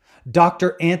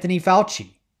 Dr. Anthony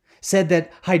Fauci said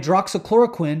that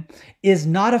hydroxychloroquine is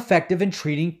not effective in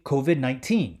treating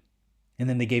COVID-19. And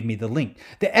then they gave me the link.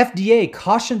 The FDA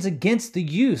cautions against the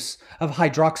use of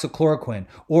hydroxychloroquine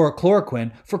or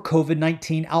chloroquine for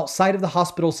COVID-19 outside of the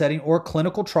hospital setting or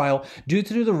clinical trial due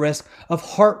to the risk of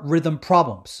heart rhythm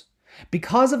problems.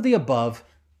 Because of the above,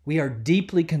 we are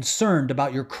deeply concerned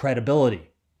about your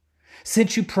credibility.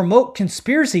 Since you promote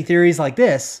conspiracy theories like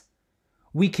this,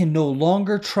 we can no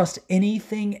longer trust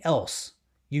anything else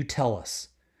you tell us.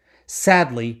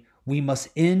 Sadly, we must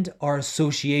end our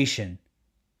association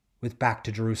with Back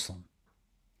to Jerusalem.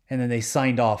 And then they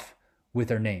signed off with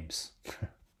their names.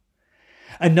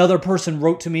 Another person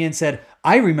wrote to me and said,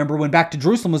 I remember when Back to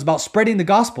Jerusalem was about spreading the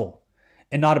gospel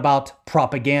and not about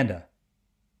propaganda.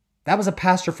 That was a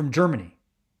pastor from Germany.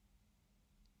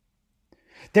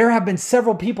 There have been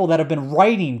several people that have been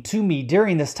writing to me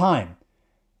during this time.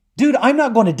 Dude, I'm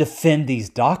not going to defend these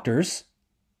doctors.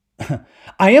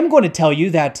 I am going to tell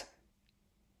you that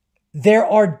there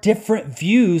are different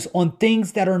views on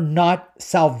things that are not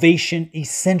salvation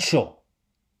essential.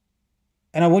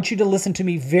 And I want you to listen to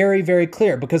me very, very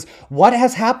clear, because what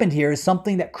has happened here is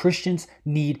something that Christians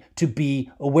need to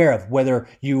be aware of, whether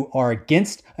you are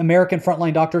against American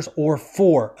Frontline Doctors or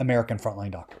for American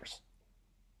Frontline Doctors.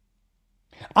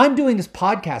 I'm doing this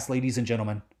podcast, ladies and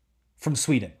gentlemen, from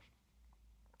Sweden.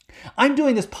 I'm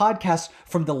doing this podcast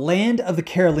from the land of the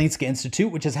Karolinska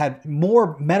Institute, which has had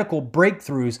more medical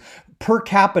breakthroughs per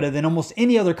capita than almost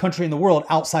any other country in the world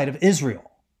outside of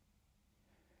Israel.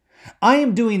 I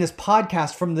am doing this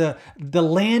podcast from the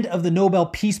land of the Nobel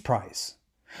Peace Prize,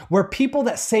 where people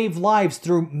that save lives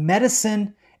through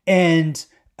medicine and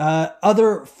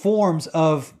other forms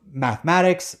of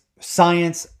mathematics,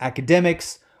 science,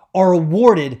 academics are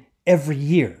awarded every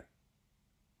year,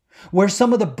 where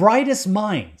some of the brightest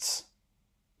minds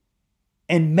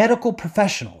and medical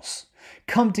professionals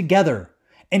come together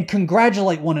and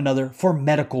congratulate one another for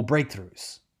medical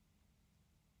breakthroughs.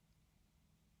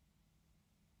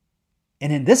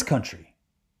 And in this country,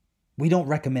 we don't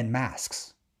recommend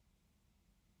masks.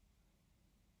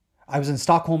 I was in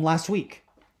Stockholm last week.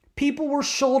 People were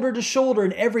shoulder to shoulder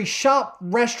in every shop,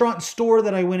 restaurant, and store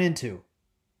that I went into.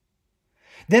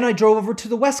 Then I drove over to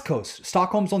the West Coast.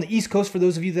 Stockholm's on the East Coast for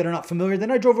those of you that are not familiar.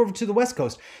 Then I drove over to the West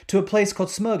Coast to a place called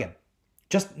Smögen,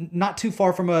 just not too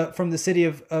far from the city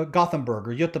of Gothenburg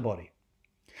or Göteborg.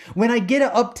 When I get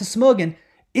up to Smögen,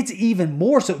 it's even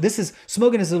more so.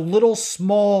 Smögen is a little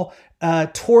small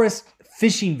tourist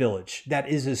fishing village that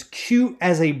is as cute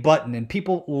as a button, and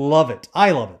people love it.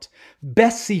 I love it.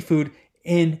 Best seafood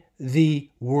in the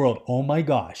world. Oh my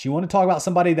gosh. You want to talk about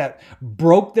somebody that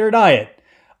broke their diet?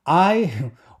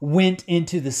 I went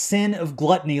into the sin of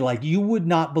gluttony like you would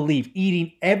not believe,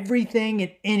 eating everything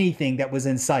and anything that was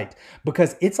in sight,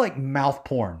 because it's like mouth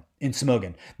porn in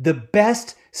Smögen. The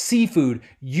best seafood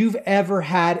you've ever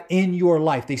had in your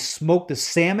life. They smoke the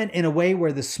salmon in a way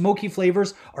where the smoky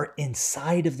flavors are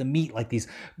inside of the meat, like these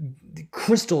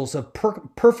crystals of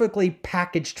perfectly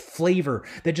packaged flavor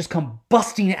that just come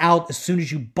busting out as soon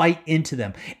as you bite into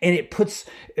them. And it puts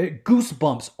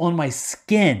goosebumps on my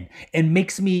skin and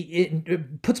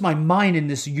it puts my mind in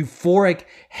this euphoric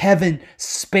heaven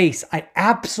space. I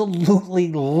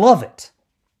absolutely love it.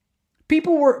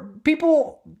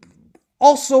 People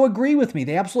also agree with me.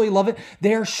 They absolutely love it.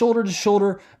 They are shoulder to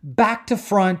shoulder, back to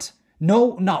front.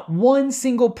 No, not one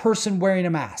single person wearing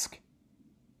a mask.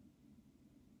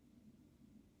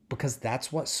 Because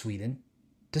that's what Sweden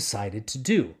decided to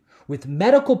do. With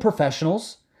medical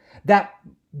professionals, that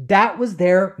was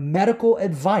their medical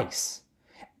advice.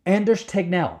 Anders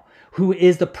Tegnell, who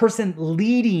is the person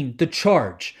leading the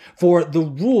charge for the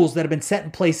rules that have been set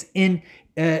in place in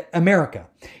America,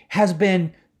 has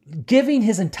been giving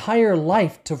his entire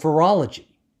life to virology.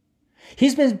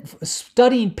 He's been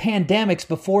studying pandemics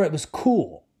before it was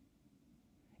cool.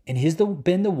 And he's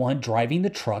been the one driving the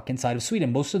truck inside of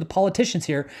Sweden. Most of the politicians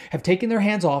here have taken their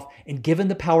hands off and given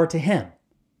the power to him.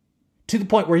 To the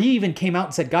point where he even came out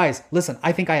and said, guys, listen,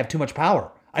 I think I have too much power.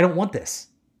 I don't want this.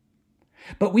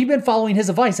 But we've been following his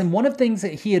advice. And one of the things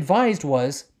that he advised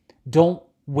was, don't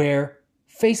wear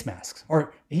face masks.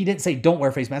 Or he didn't say don't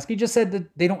wear face masks. He just said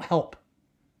that they don't help.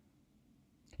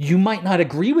 You might not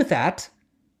agree with that,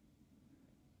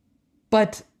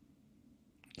 but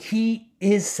he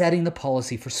is setting the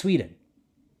policy for Sweden.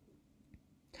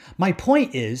 My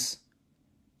point is,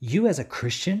 you as a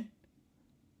Christian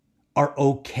are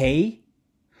okay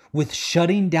with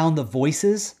shutting down the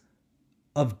voices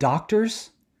of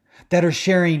doctors that are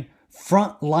sharing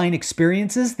frontline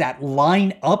experiences that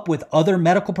line up with other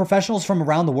medical professionals from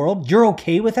around the world? You're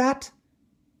okay with that?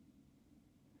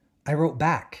 I wrote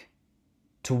back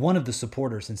to one of the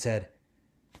supporters and said,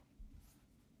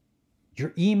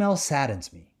 your email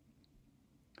saddens me.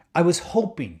 I was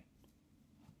hoping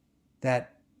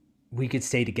that we could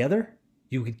stay together.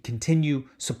 You could continue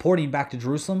supporting Back to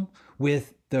Jerusalem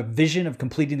with the vision of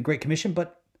completing the Great Commission,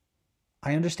 but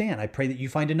I understand. I pray that you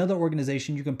find another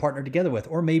organization you can partner together with,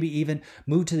 or maybe even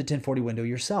move to the 1040 window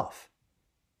yourself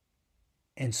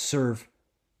and serve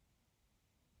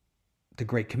the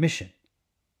Great Commission.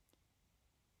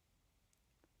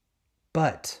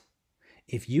 But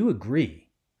if you agree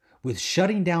with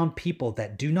shutting down people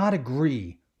that do not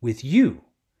agree with you,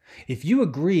 if you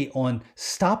agree on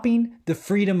stopping the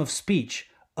freedom of speech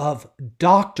of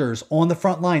doctors on the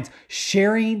front lines,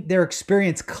 sharing their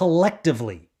experience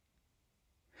collectively,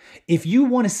 if you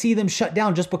want to see them shut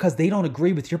down just because they don't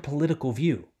agree with your political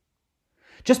view,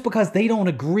 just because they don't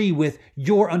agree with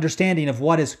your understanding of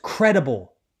what is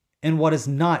credible and what is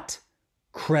not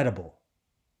credible,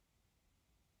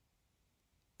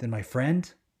 then my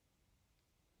friend,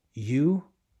 you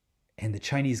and the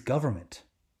Chinese government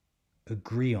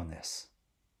agree on this.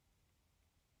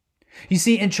 You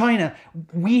see, in China,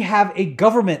 we have a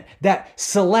government that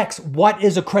selects what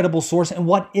is a credible source and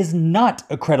what is not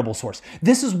a credible source.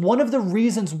 This is one of the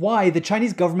reasons why the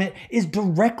Chinese government is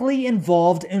directly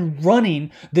involved in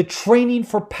running the training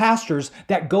for pastors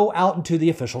that go out into the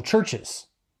official churches.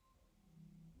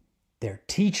 Their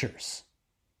teachers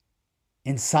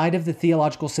inside of the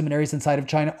theological seminaries inside of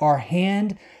China are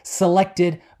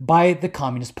hand-selected by the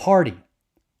Communist Party.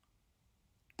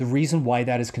 The reason why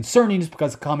that is concerning is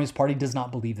because the Communist Party does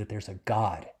not believe that there's a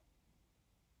God.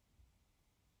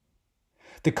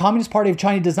 The Communist Party of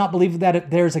China does not believe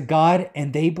that there's a God,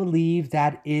 and they believe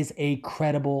that is a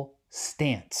credible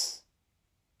stance.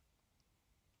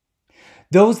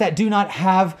 Those that do not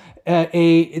have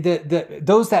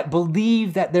those that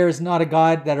believe that there is not a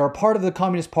God, that are a part of the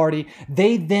Communist Party,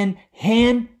 they then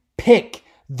handpick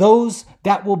those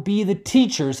that will be the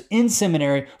teachers in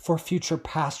seminary for future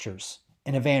pastors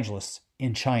and evangelists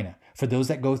in China, for those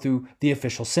that go through the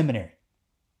official seminary,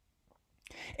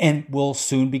 and will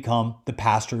soon become the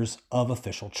pastors of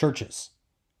official churches.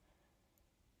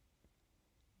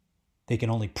 They can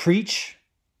only preach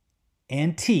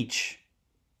and teach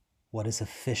what is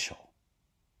official,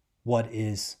 what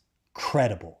is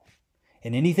credible.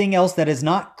 And anything else that is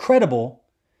not credible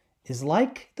is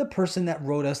like the person that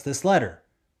wrote us this letter: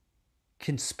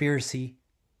 conspiracy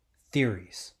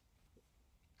theories.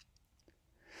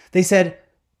 They said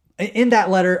in that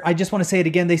letter, I just want to say it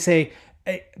again, they say,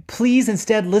 please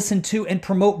instead listen to and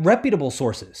promote reputable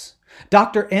sources.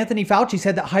 Dr. Anthony Fauci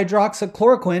said that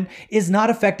hydroxychloroquine is not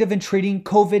effective in treating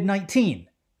COVID-19.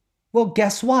 Well,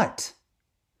 guess what?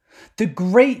 The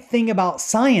great thing about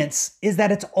science is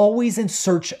that it's always in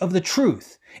search of the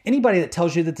truth. Anybody that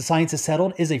tells you that the science is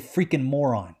settled is a freaking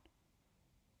moron.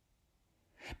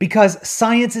 Because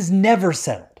science is never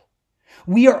settled.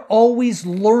 We are always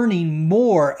learning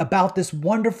more about this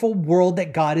wonderful world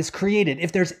that God has created.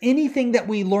 If there's anything that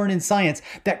we learn in science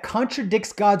that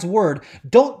contradicts God's word,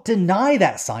 don't deny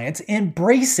that science,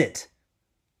 embrace it,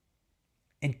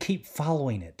 and keep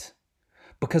following it.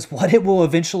 Because what it will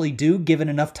eventually do, given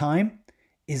enough time,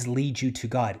 is lead you to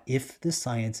God, if the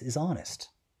science is honest.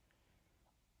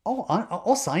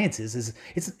 All science is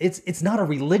it's not a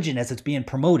religion as it's being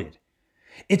promoted.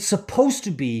 It's supposed to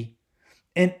be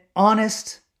an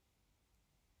honest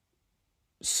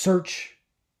search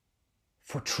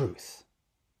for truth,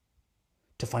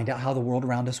 to find out how the world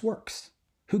around us works.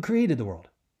 Who created the world?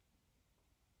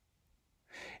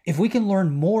 If we can learn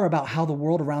more about how the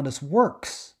world around us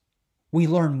works, we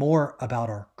learn more about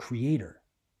our Creator,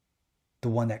 the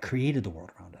one that created the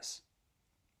world around us.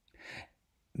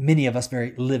 Many of us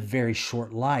live very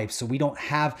short lives, so we don't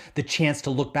have the chance to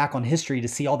look back on history to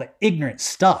see all the ignorant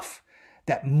stuff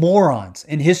that morons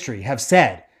in history have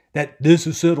said, that this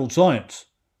is settled science,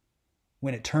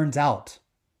 when it turns out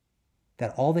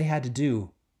that all they had to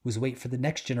do was wait for the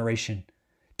next generation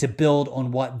to build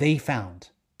on what they found,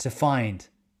 to find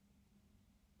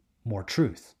more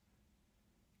truth.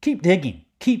 Keep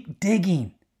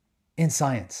digging in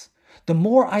science. The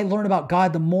more I learn about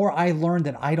God, the more I learn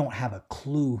that I don't have a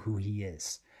clue who He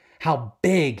is, how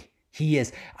big He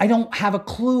is. I don't have a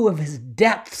clue of His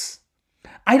depths.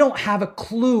 I don't have a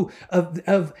clue of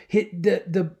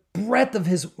the breadth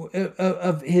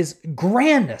of His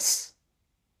grandness.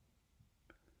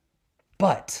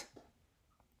 But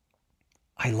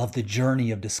I love the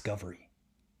journey of discovery.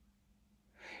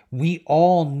 We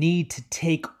all need to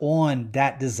take on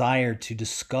that desire to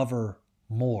discover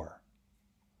more.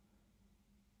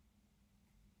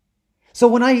 So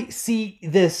when I see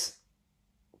this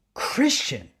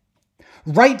Christian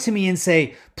write to me and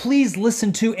say, please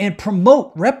listen to and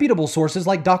promote reputable sources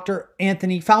like Dr.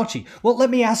 Anthony Fauci. Well, let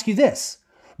me ask you this.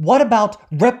 What about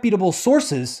reputable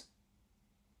sources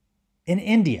in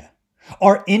India?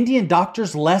 Are Indian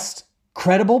doctors less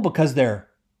credible because they're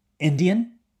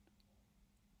Indian?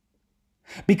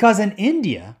 Because in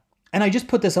India, and I just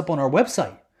put this up on our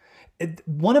website,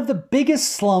 one of the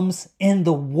biggest slums in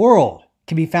the world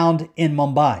can be found in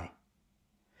Mumbai.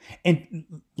 And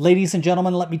ladies and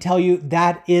gentlemen, let me tell you,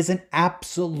 that is an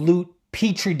absolute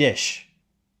petri dish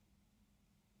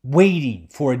waiting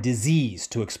for a disease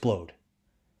to explode.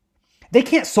 They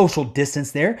can't social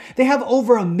distance there. They have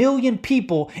over 1 million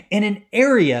people in an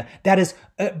area that is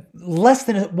less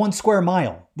than 1 square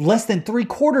mile, less than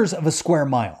 3/4 of a square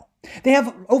mile. They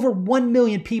have over 1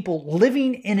 million people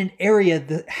living in an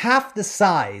area half the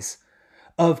size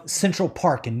of Central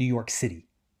Park in New York City.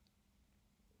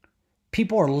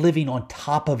 People are living on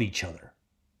top of each other.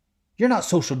 You're not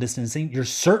social distancing. You're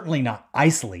certainly not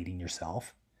isolating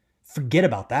yourself. Forget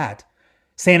about that.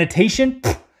 Sanitation,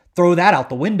 throw that out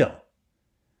the window.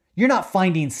 You're not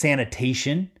finding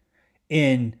sanitation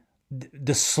in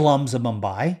the slums of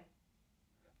Mumbai.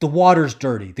 The water's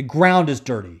dirty. The ground is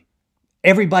dirty.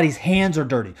 Everybody's hands are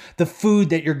dirty. The food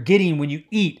that you're getting when you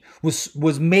eat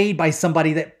was made by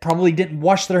somebody that probably didn't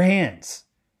wash their hands.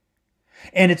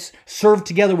 And it's served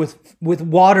together with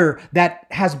water that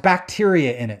has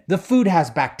bacteria in it. The food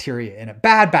has bacteria in it,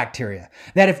 bad bacteria.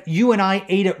 That if you and I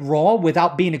ate it raw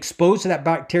without being exposed to that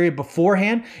bacteria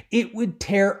beforehand, it would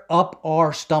tear up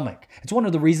our stomach. It's one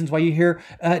of the reasons why you hear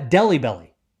deli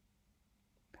belly.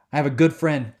 I have a good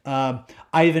friend,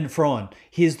 Ivan Froen.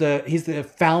 He's the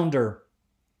founder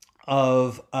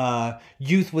of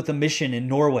Youth with a Mission in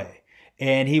Norway.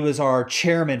 And he was our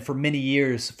chairman for many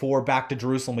years for Back to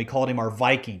Jerusalem. We called him our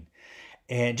Viking.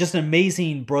 And just an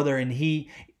amazing brother. And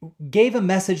he gave a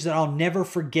message that I'll never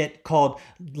forget called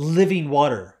Living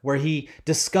Water, where he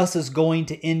discusses going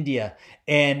to India.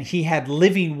 And he had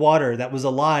living water that was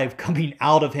alive coming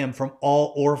out of him from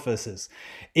all orifices.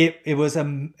 It was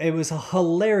a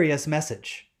hilarious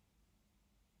message.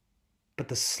 But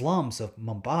the slums of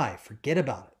Mumbai, forget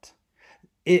about it.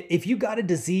 If you got a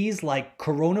disease like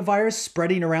coronavirus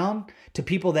spreading around to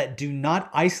people that do not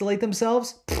isolate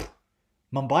themselves,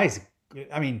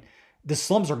 the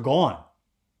slums are gone.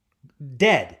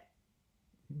 Dead.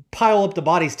 Pile up the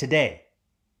bodies today.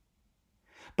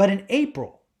 But in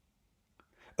April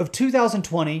of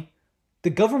 2020, the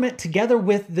government, together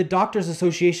with the Doctors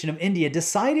Association of India,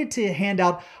 decided to hand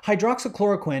out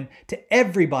hydroxychloroquine to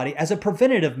everybody as a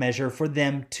preventative measure for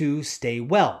them to stay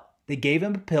well. They gave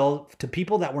them a pill to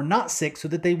people that were not sick so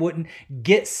that they wouldn't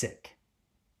get sick.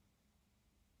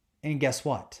 And guess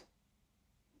what?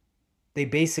 They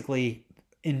basically,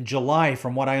 in July,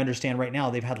 from what I understand right now,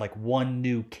 they've had like one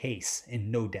new case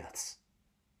and no deaths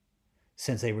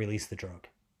since they released the drug.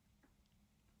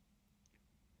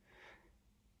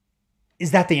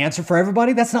 Is that the answer for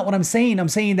everybody? That's not what I'm saying. I'm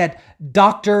saying that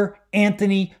Dr.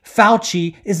 Anthony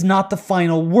Fauci is not the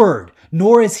final word,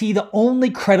 nor is he the only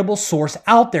credible source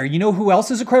out there. You know who else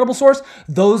is a credible source?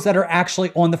 Those that are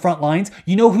actually on the front lines.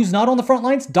 You know who's not on the front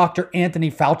lines? Dr.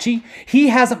 Anthony Fauci. He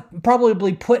hasn't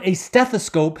probably put a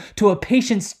stethoscope to a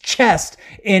patient's chest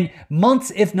in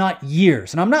months, if not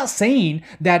years. And I'm not saying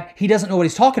that he doesn't know what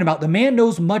he's talking about. The man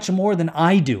knows much more than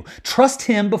I do. Trust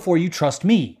him before you trust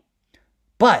me.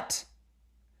 But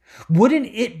wouldn't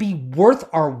it be worth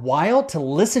our while to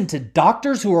listen to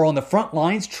doctors who are on the front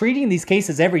lines treating these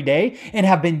cases every day and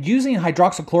have been using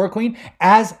hydroxychloroquine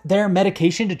as their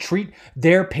medication to treat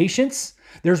their patients?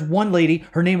 There's one lady,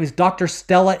 her name is Dr.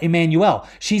 Stella Emanuel.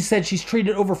 She said she's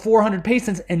treated over 400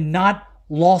 patients and not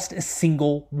lost a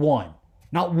single one.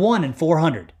 Not one in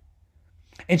 400.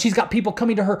 And she's got people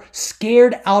coming to her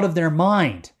scared out of their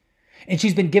mind. And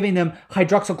she's been giving them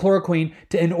hydroxychloroquine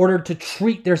in order to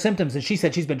treat their symptoms. And she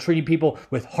said she's been treating people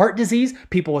with heart disease,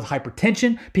 people with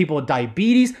hypertension, people with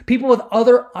diabetes, people with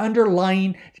other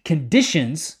underlying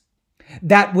conditions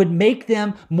that would make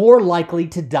them more likely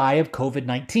to die of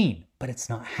COVID-19. But it's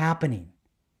not happening.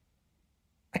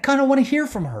 I kind of want to hear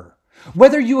from her.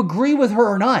 Whether you agree with her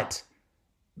or not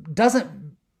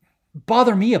doesn't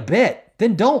bother me a bit.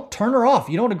 Then don't turn her off.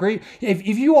 You don't agree.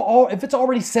 If it's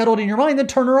already settled in your mind, then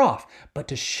turn her off. But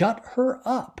to shut her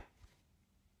up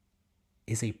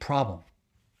is a problem.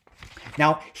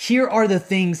 Now, here are the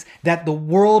things that the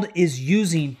world is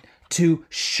using to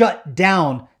shut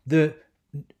down the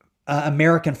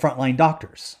American frontline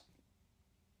doctors.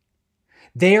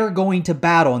 They are going to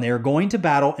battle, and they are going to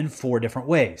battle in 4 different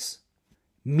ways: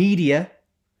 media,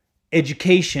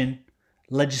 education,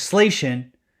 legislation,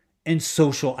 and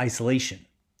social isolation.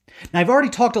 Now, I've already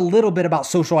talked a little bit about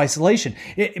social isolation.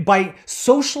 By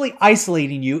socially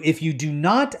isolating you, if you do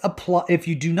not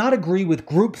agree with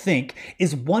groupthink,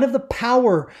 is one of the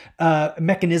power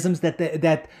mechanisms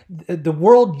that the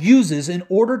world uses in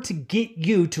order to get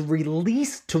you to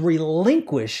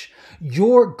relinquish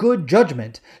your good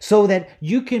judgment, so that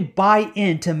you can buy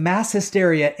into mass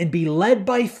hysteria and be led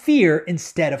by fear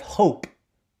instead of hope.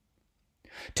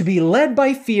 To be led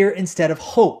by fear instead of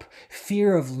hope.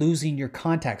 Fear of losing your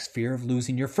contacts, fear of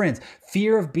losing your friends,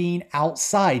 fear of being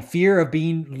outside, fear of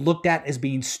being looked at as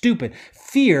being stupid,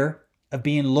 fear of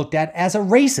being looked at as a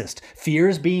racist, fear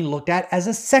as being looked at as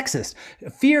a sexist,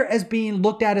 fear as being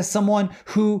looked at as someone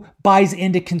who buys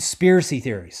into conspiracy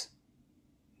theories.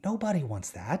 Nobody wants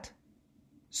that.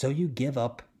 So you give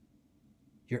up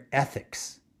your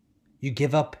ethics. You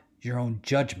give up your own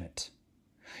judgment.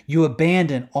 You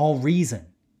abandon all reason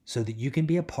so that you can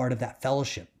be a part of that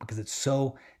fellowship, because it's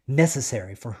so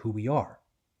necessary for who we are.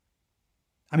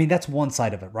 I mean, that's one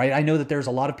side of it, right? I know that there's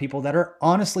a lot of people that are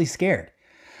honestly scared.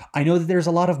 I know that there's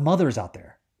a lot of mothers out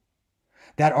there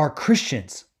that are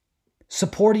Christians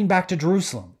supporting Back to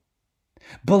Jerusalem,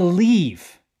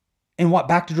 believe in what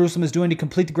Back to Jerusalem is doing to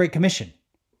complete the Great Commission,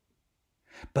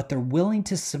 but they're willing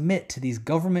to submit to these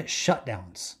government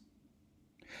shutdowns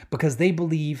because they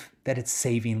believe that it's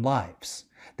saving lives.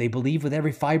 They believe with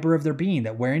every fiber of their being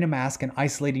that wearing a mask and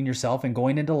isolating yourself and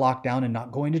going into lockdown and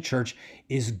not going to church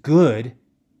is good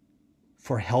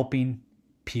for helping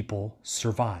people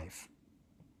survive.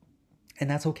 And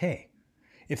that's okay.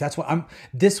 If that's what I'm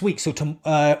this week. So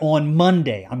on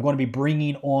Monday, I'm going to be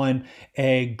bringing on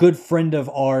a good friend of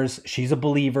ours. She's a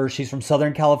believer. She's from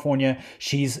Southern California.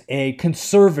 She's a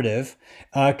conservative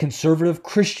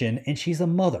Christian, and she's a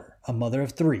mother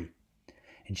of 3.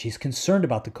 And she's concerned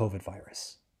about the COVID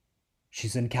virus.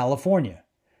 She's in California,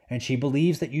 and she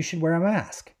believes that you should wear a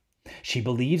mask. She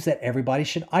believes that everybody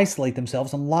should isolate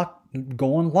themselves and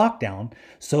go on lockdown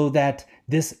so that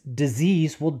this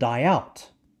disease will die out.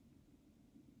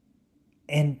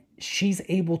 And she's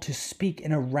able to speak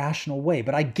in a rational way,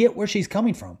 but I get where she's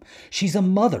coming from. She's a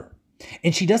mother,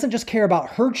 and she doesn't just care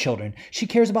about her children. She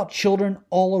cares about children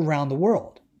all around the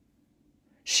world.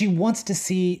 She wants to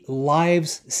see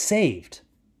lives saved,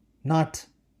 not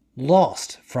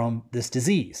lost from this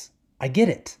disease. I get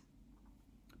it.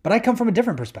 But I come from a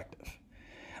different perspective.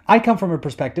 I come from a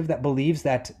perspective that believes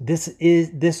that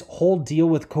this whole deal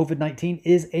with COVID-19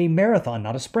 is a marathon,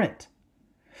 not a sprint.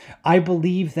 I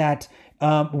believe that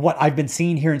what I've been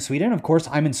seeing here in Sweden, of course,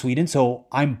 I'm in Sweden, so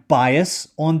I'm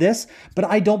biased on this, but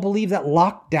I don't believe that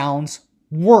lockdowns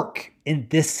work in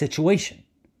this situation.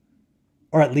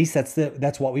 Or at least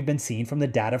that's what we've been seeing from the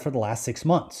data for the last 6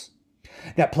 months.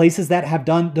 That places that have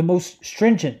done the most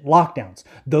stringent lockdowns,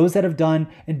 those that have done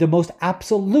the most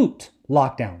absolute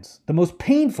lockdowns, the most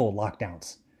painful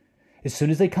lockdowns, as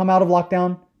soon as they come out of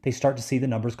lockdown, they start to see the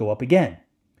numbers go up again.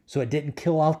 So it didn't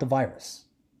kill out the virus.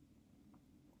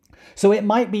 So it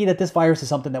might be that this virus is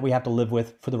something that we have to live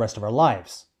with for the rest of our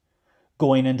lives.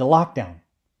 Going into lockdown,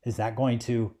 is that going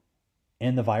to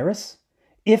end the virus?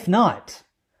 If not,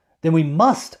 then we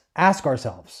must ask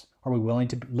ourselves, are we willing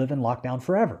to live in lockdown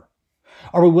forever?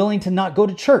 Are we willing to not go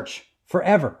to church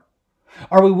forever?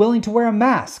 Are we willing to wear a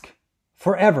mask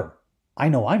forever? I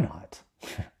know I'm not.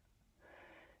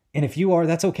 And if you are,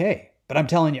 that's okay. But I'm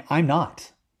telling you, I'm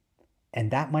not. And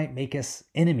that might make us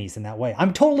enemies in that way.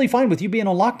 I'm totally fine with you being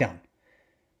on lockdown.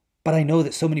 But I know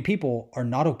that so many people are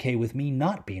not okay with me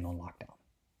not being on lockdown.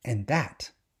 And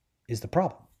that is the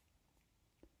problem.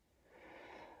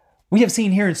 We have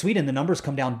seen here in Sweden, the numbers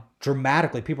come down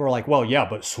dramatically. People are like, well, yeah,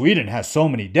 but Sweden has so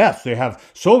many deaths. They have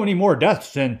so many more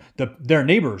deaths than their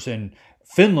neighbors in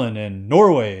Finland and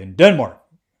Norway and Denmark.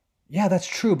 Yeah, that's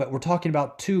true, but we're talking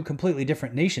about 2 completely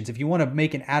different nations. If you want to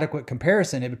make an adequate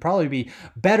comparison, it would probably be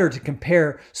better to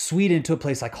compare Sweden to a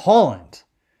place like Holland.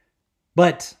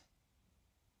 But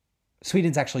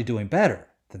Sweden's actually doing better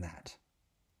than that.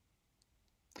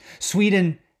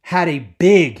 Sweden had a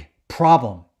big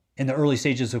problem in the early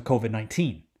stages of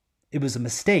COVID-19. It was a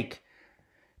mistake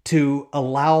to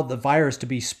allow the virus to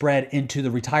be spread into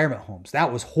the retirement homes.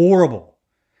 That was horrible.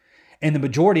 And the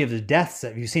majority of the deaths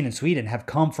that you've seen in Sweden have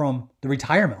come from the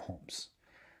retirement homes.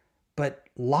 But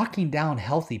locking down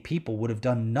healthy people would have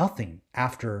done nothing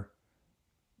after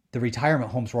the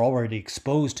retirement homes were already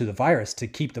exposed to the virus to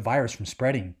keep the virus from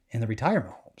spreading in the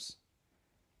retirement homes.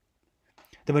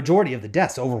 The majority of the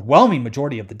deaths, overwhelming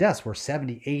majority of the deaths, were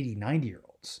 70, 80,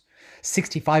 90-year-olds.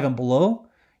 65 and below,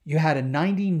 you had a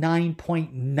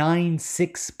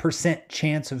 99.96%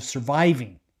 chance of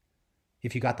surviving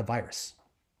if you got the virus.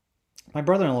 My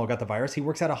brother-in-law got the virus. He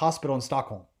works at a hospital in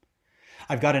Stockholm.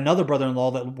 I've got another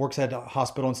brother-in-law that works at a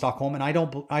hospital in Stockholm, and I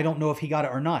don't know if he got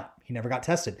it or not. He never got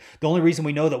tested. The only reason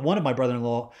we know that one of my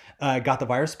brother-in-law got the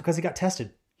virus is because he got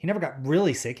tested. He never got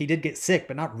really sick. He did get sick,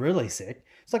 but not really sick.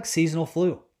 It's like seasonal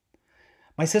flu.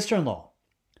 My sister-in-law,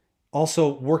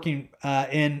 also working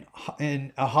in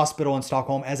a hospital in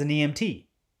Stockholm as an EMT.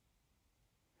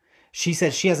 She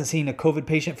said she hasn't seen a COVID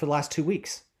patient for the last 2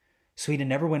 weeks. Sweden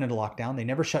never went into lockdown. They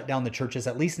never shut down the churches,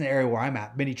 at least in the area where I'm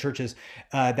at. Many churches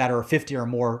that are 50 or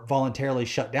more voluntarily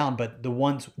shut down, but the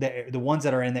ones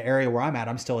that are in the area where I'm at,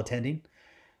 I'm still attending.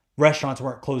 Restaurants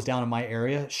weren't closed down in my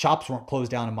area. Shops weren't closed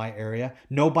down in my area.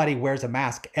 Nobody wears a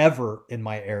mask ever in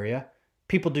my area.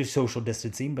 People do social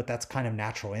distancing, but that's kind of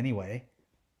natural anyway.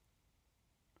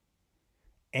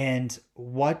 And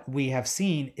what we have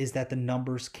seen is that the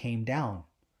numbers came down.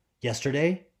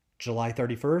 Yesterday, July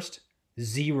 31st,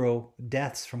 0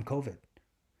 deaths from COVID.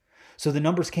 So the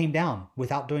numbers came down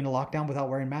without doing a lockdown, without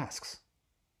wearing masks.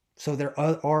 So there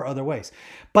are other ways.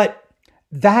 But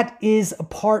that is a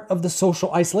part of the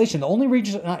social isolation. The only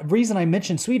reason I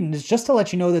mentioned Sweden is just to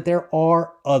let you know that there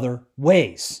are other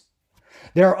ways.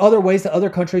 There are other ways that other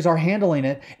countries are handling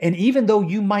it. And even though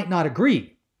you might not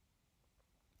agree,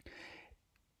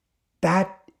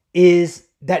 that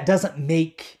doesn't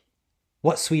make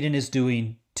what Sweden is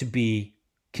doing to be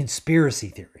conspiracy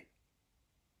theory.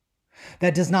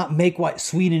 That does not make what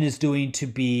Sweden is doing to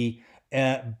be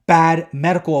bad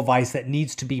medical advice that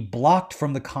needs to be blocked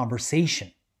from the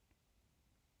conversation.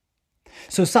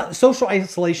 So social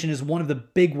isolation is one of the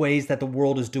big ways that the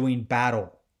world is doing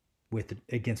battle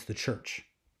against the church.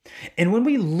 And when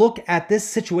we look at this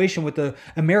situation with the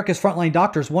America's frontline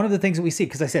doctors, one of the things that we see,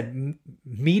 because I said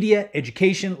media,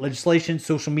 education, legislation,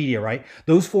 social media, right?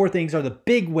 Those four things are the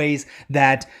big ways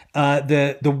that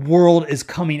the world is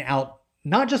coming out,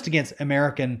 not just against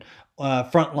American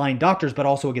frontline doctors, but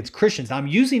also against Christians. Now, I'm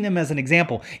using them as an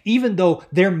example, even though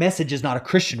their message is not a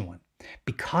Christian one,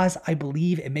 because I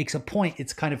believe it makes a point.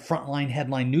 It's kind of frontline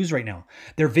headline news right now.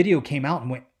 Their video came out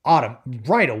and went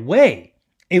right away.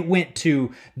 It went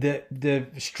to the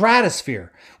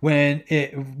stratosphere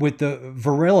with the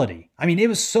virility. I mean, it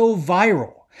was so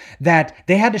viral that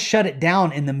they had to shut it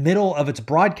down in the middle of its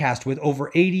broadcast with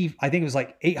over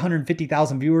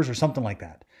 850,000 viewers or something like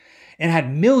that. And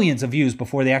had millions of views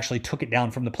before they actually took it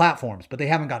down from the platforms, but they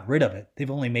haven't gotten rid of it.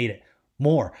 They've only made it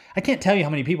more. I can't tell you how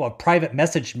many people have private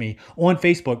messaged me on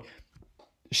Facebook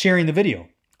sharing the video.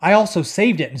 I also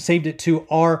saved it to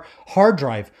our hard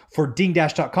drive for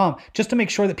dingdash.com just to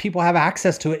make sure that people have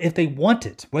access to it if they want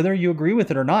it. Whether you agree with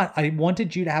it or not, I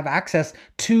wanted you to have access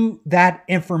to that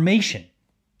information.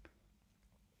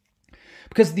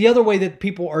 Because the other way that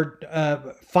people are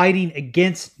fighting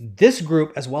against this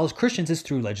group as well as Christians is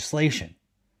through legislation.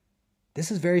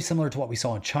 This is very similar to what we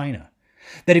saw in China.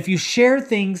 That if you share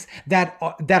things that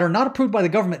are not approved by the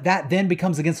government, that then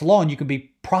becomes against the law and you can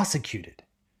be prosecuted.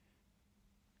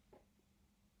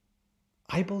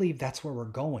 I believe that's where we're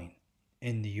going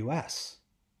in the US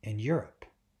and Europe.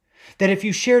 That if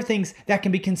you share things that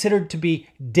can be considered to be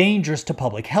dangerous to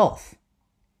public health,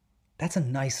 that's a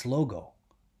nice logo.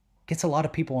 Gets a lot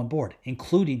of people on board,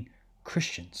 including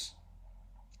Christians.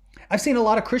 I've seen a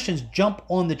lot of Christians jump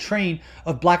on the train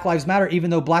of Black Lives Matter,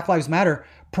 even though Black Lives Matter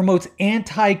promotes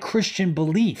anti-Christian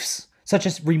beliefs, such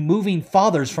as removing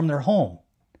fathers from their home.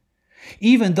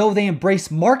 Even though they embrace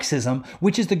Marxism,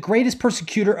 which is the greatest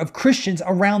persecutor of Christians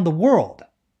around the world.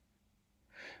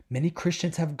 Many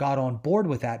Christians have got on board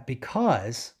with that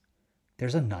because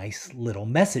there's a nice little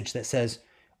message that says,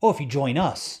 oh, if you join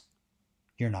us,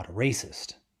 you're not a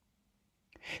racist.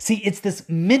 See, it's this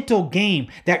mental game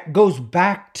that goes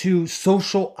back to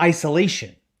social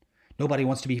isolation. Nobody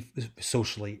wants to be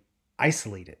socially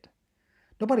isolated.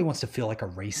 Nobody wants to feel like a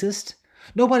racist.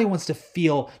 Nobody wants to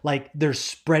feel like they're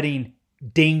spreading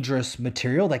dangerous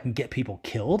material that can get people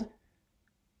killed.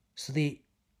 So they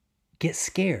get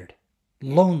scared,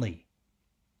 lonely,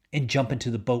 and jump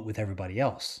into the boat with everybody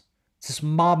else. It's this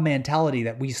mob mentality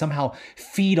that we somehow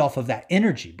feed off of that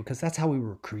energy because that's how we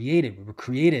were created. We were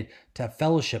created to have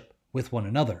fellowship with one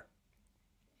another.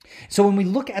 So when we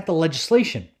look at the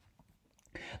legislation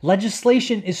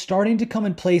is starting to come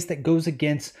in place that goes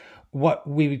against what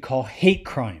we would call hate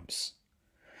crimes.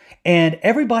 And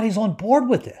everybody's on board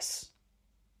with this.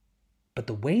 But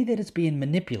the way that it's being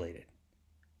manipulated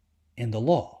in the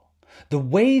law, the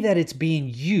way that it's being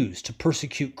used to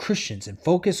persecute Christians and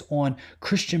focus on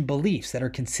Christian beliefs that are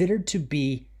considered to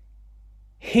be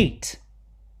hate.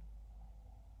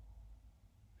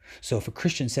 So if a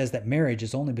Christian says that marriage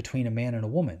is only between a man and a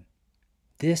woman,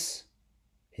 this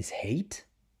is hate.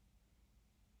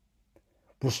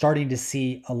 We're starting to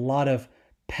see a lot of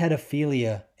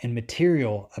pedophilia and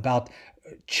material about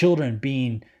children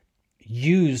being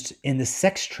used in the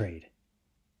sex trade.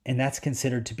 And that's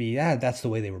considered to be, that's the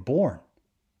way they were born.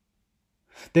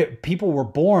 That people were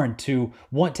born to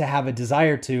want to have a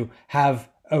desire to have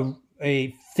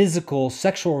a physical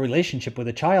sexual relationship with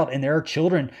a child. And there are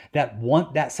children that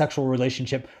want that sexual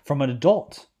relationship from an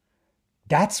adult.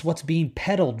 That's what's being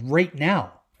peddled right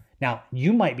now. Now,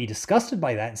 you might be disgusted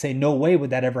by that and say, no way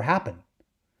would that ever happen.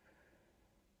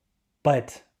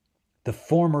 But the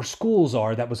former school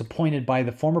czar that was appointed by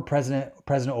the former President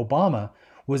Obama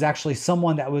was actually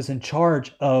someone that was in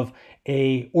charge of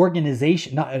a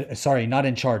organization,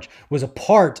 was a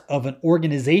part of an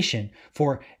organization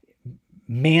for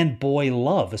Man-Boy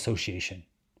Love Association.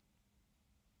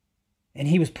 And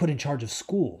he was put in charge of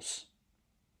schools.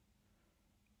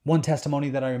 One testimony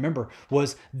that I remember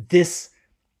was this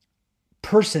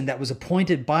person that was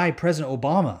appointed by President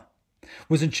Obama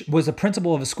was a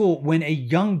principal of a school when a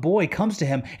young boy comes to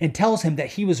him and tells him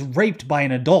that he was raped by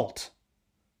an adult.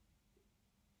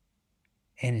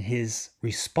 And his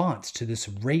response to this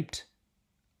raped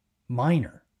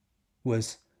minor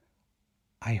was,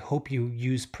 I hope you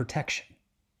use protection.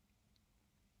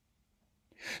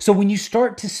 So when you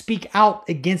start to speak out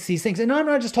against these things, and I'm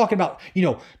not just talking about,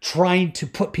 trying to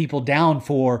put people down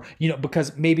for,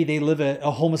 because maybe they live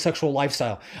a homosexual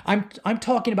lifestyle. I'm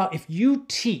talking about if you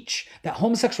teach that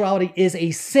homosexuality is a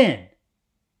sin,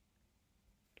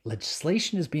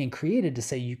 legislation is being created to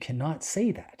say you cannot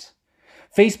say that.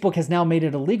 Facebook has now made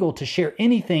it illegal to share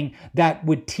anything that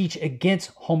would teach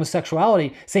against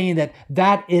homosexuality, saying that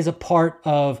that is a part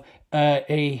of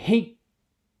a hate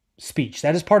speech.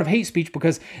 That is part of hate speech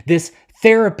because this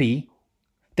therapy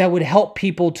that would help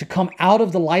people to come out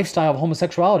of the lifestyle of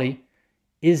homosexuality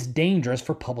is dangerous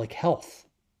for public health.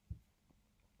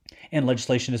 And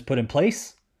legislation is put in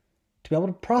place to be able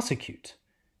to prosecute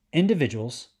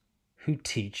individuals who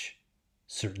teach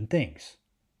certain things.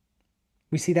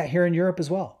 We see that here in Europe as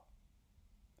well.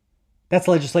 That's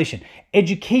legislation.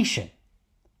 Education.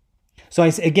 So I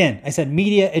said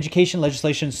media, education,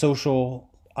 legislation, social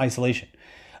isolation.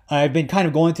 I've been kind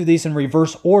of going through these in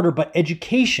reverse order, but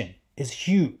education is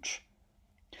huge.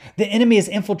 The enemy has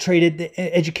infiltrated the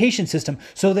education system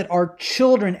so that our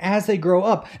children, as they grow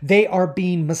up, they are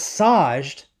being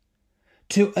massaged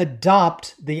to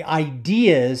adopt the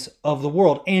ideas of the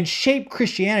world and shape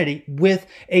Christianity with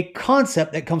a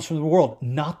concept that comes from the world,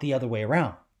 not the other way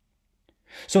around.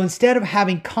 So instead of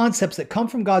having concepts that come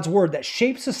from God's word that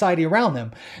shape society around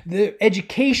them, the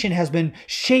education has been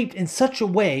shaped in such a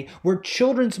way where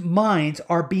children's minds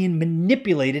are being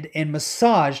manipulated and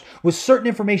massaged with certain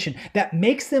information that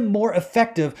makes them more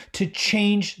effective to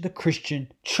change the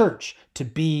Christian church to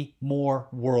be more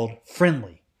world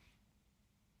friendly.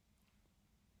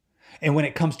 And when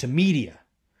it comes to media,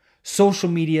 social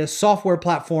media, software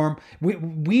platform,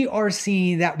 we are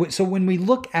seeing that. So when we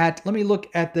look at, let me look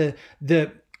at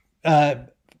the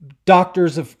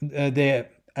doctors of the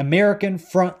American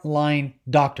Frontline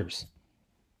Doctors.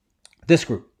 This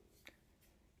group.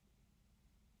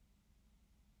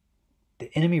 The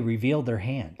enemy revealed their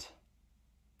hand.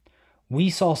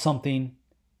 We saw something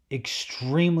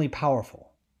extremely powerful.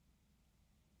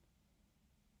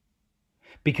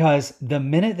 Because the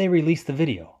minute they released the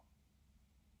video,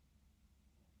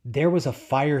 there was a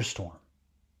firestorm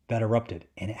that erupted,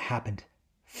 and it happened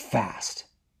fast.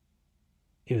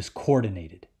 It was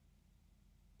coordinated.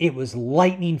 It was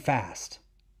lightning fast.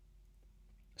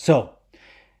 So,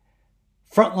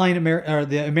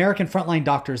 the American Frontline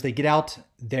Doctors, they get out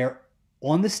there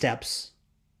on the steps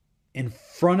in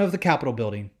front of the Capitol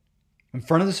building, in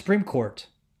front of the Supreme Court,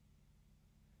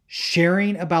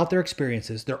 sharing about their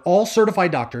experiences. They're all certified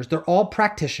doctors. They're all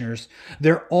practitioners.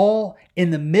 They're all in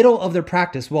the middle of their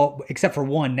practice. Well, except for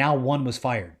one. Now one was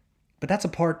fired. But that's a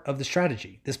part of the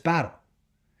strategy, this battle.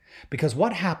 Because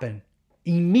what happened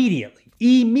immediately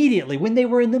when they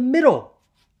were in the middle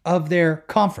of their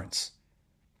conference,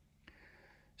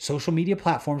 social media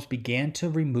platforms began to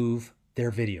remove their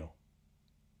video.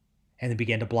 And they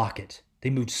began to block it. They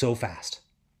moved so fast.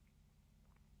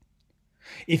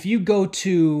 If you go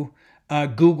to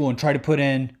Google and try to put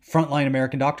in Frontline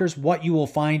American Doctors, what you will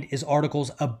find is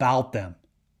articles about them,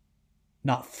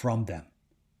 not from them.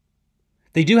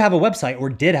 They do have a website, or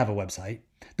did have a website.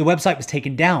 The website was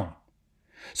taken down.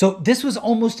 So this was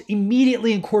almost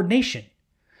immediately in coordination.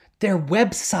 Their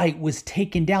website was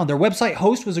taken down. Their website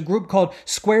host was a group called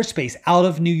Squarespace out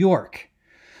of New York.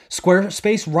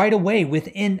 Squarespace right away,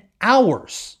 within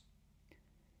hours,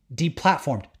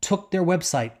 deplatformed, took their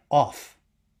website off.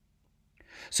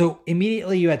 So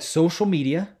immediately you had social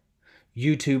media,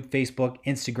 YouTube, Facebook,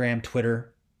 Instagram,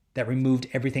 Twitter, that removed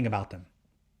everything about them.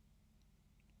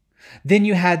 Then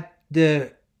you had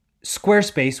the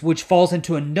Squarespace, which falls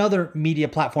into another media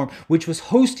platform, which was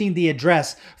hosting the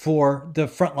address for the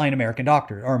Frontline American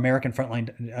Doctor, or American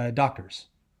Frontline Doctors.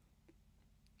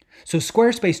 So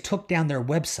Squarespace took down their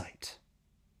website.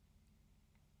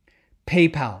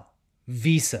 PayPal,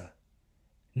 Visa.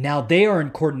 Now they are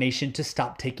in coordination to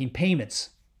stop taking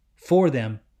payments for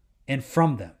them and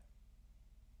from them.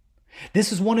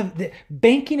 This is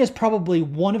banking is probably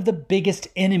one of the biggest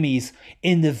enemies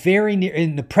in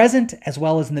the present as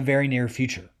well as in the very near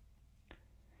future.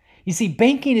 You see,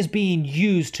 banking is being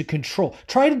used to control.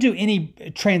 Try to do any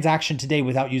transaction today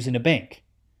without using a bank.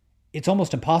 It's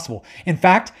almost impossible. In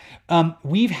fact,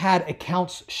 we've had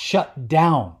accounts shut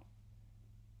down.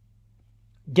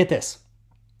 Get this.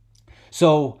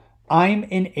 So I'm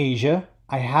in Asia.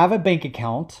 I have a bank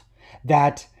account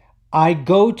that I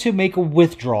go to make a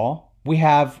withdrawal. We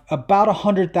have about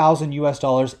 $100,000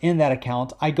 US in that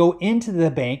account. I go into the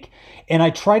bank and I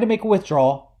try to make a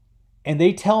withdrawal, and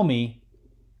they tell me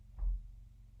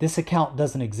this account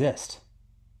doesn't exist.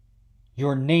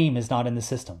 Your name is not in the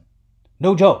system.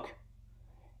 No joke.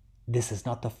 This is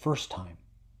not the first time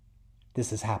this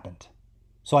has happened.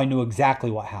 So I knew exactly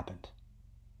what happened.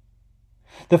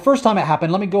 The first time it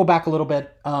happened, let me go back a little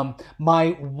bit.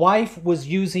 My wife was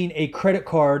using a credit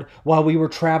card while we were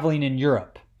traveling in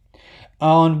Europe.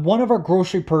 On one of our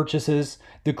grocery purchases,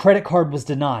 the credit card was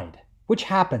denied. which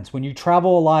happens when you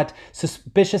travel a lot.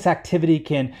 Suspicious activity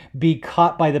can be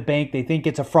caught by the bank. They think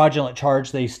it's a fraudulent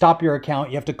charge. They stop your account.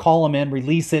 You have to call them in,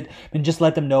 release it, and just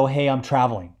let them know, hey, I'm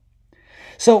traveling.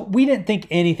 So we didn't think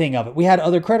anything of it. We had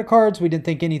other credit cards. We didn't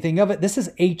think anything of it. This is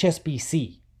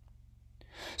HSBC.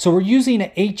 So we're using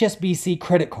an HSBC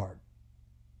credit card.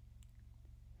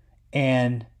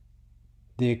 And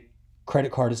the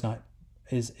credit card is not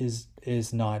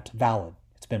valid.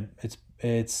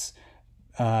 It's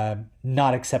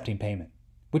not accepting payment,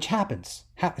 which happens,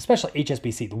 especially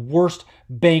HSBC, the worst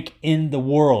bank in the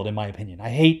world, in my opinion. I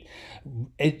hate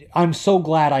it. I'm so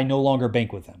glad I no longer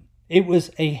bank with them. It was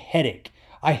a headache.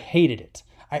 I hated it.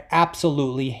 I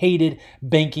absolutely hated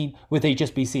banking with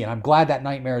HSBC, and I'm glad that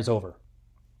nightmare is over.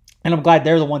 And I'm glad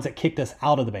they're the ones that kicked us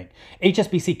out of the bank.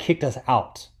 HSBC kicked us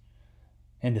out.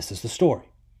 And this is the story.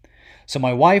 So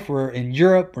my wife, we're in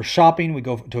Europe, we're shopping, we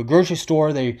go to a grocery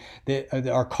store,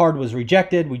 our card was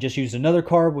rejected, we just used another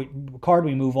card, we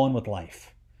move on with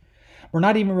life. We're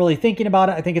not even really thinking about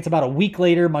it. I think it's about a week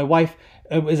later, my wife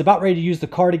is about ready to use the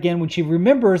card again when she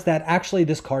remembers that actually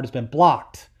this card has been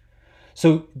blocked.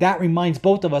 So that reminds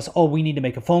both of us, oh, we need to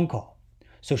make a phone call.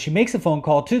 So she makes a phone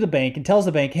call to the bank and tells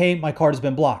the bank, hey, my card has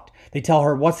been blocked. They tell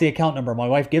her, what's the account number? My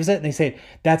wife gives it and they say,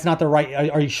 that's not the right,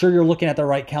 are you sure you're looking at the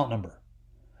right account number?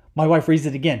 My wife reads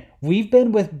it again. We've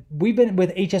been with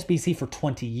HSBC for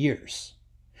 20 years.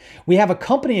 We have a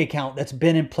company account that's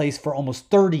been in place for almost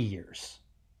 30 years.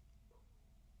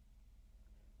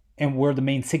 And we're the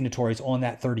main signatories on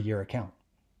that 30-year account.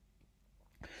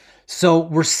 So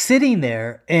we're sitting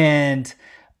there and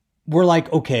we're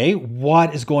like, okay,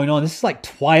 what is going on? This is like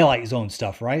Twilight Zone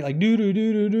stuff, right? Like,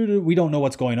 we don't know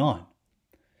what's going on.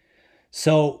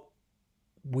 So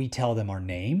we tell them our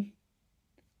name,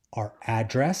 our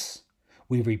address.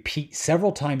 We repeat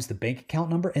several times the bank account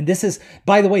number. And this is,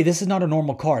 by the way, this is not a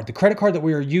normal card. The credit card that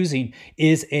we are using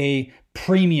is a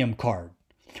premium card,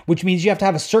 which means you have to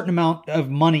have a certain amount of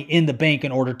money in the bank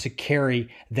in order to carry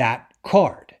that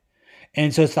card.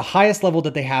 And so it's the highest level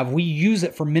that they have. We use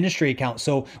it for ministry accounts.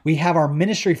 So we have our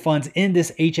ministry funds in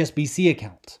this HSBC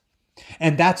account.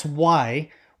 And that's why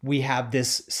we have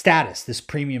this status, this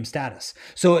premium status.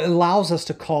 So it allows us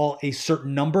to call a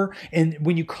certain number. And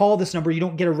when you call this number, you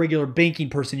don't get a regular banking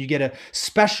person. You get a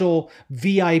special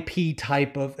VIP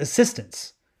type of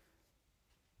assistance.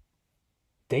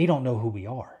 They don't know who we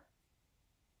are.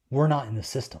 We're not in the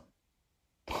system.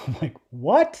 I'm like,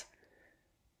 what?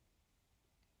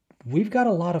 We've got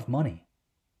a lot of money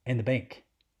in the bank.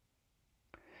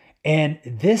 And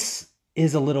this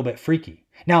is a little bit freaky.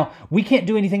 Now, we can't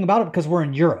do anything about it because we're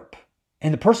in Europe.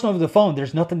 And the person over the phone,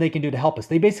 there's nothing they can do to help us.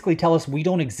 They basically tell us we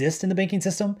don't exist in the banking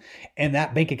system and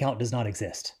that bank account does not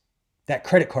exist. That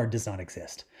credit card does not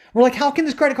exist. We're like, how can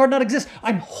this credit card not exist?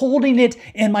 I'm holding it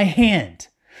in my hand.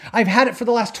 I've had it for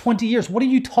the last 20 years. What are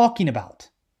you talking about?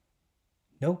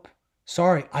 Nope.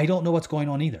 Sorry, I don't know what's going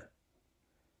on either.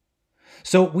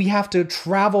 So we have to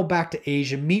travel back to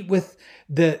Asia, meet with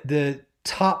the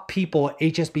top people at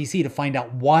HSBC to find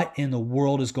out what in the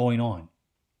world is going on.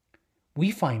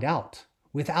 We find out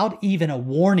without even a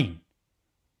warning.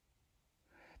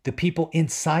 The people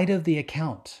inside of the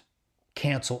account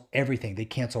cancel everything. They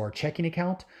cancel our checking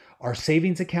account, our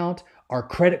savings account, our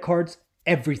credit cards,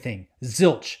 everything.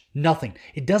 Zilch, nothing.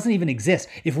 It doesn't even exist.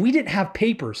 If we didn't have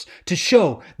papers to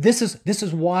show, this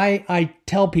is why I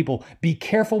tell people, be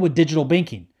careful with digital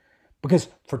banking. Because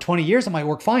for 20 years it might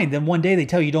work fine. Then one day they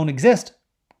tell you don't exist.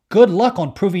 Good luck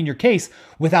on proving your case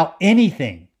without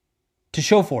anything to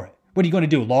show for it. What are you going to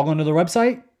do? Log onto their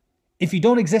website? If you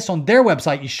don't exist on their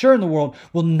website, you sure in the world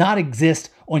will not exist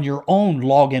on your own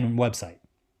login website.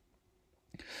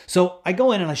 So I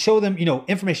go in and I show them,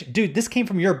 information. Dude, this came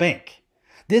from your bank.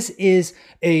 This is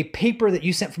a paper that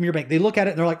you sent from your bank. They look at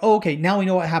it and they're like, oh, okay, now we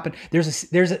know what happened. There's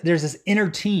this inner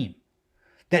team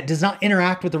that does not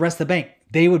interact with the rest of the bank.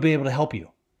 They would be able to help you.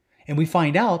 And we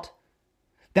find out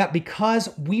that because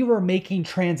we were making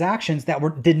transactions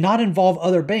that did not involve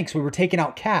other banks, we were taking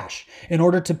out cash in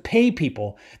order to pay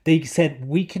people. They said,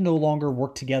 we can no longer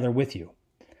work together with you.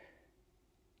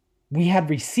 We had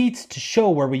receipts to show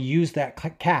where we used that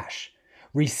cash.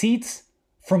 Receipts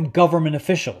from government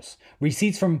officials.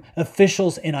 Receipts from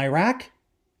officials in Iraq,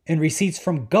 and receipts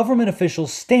from government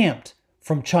officials stamped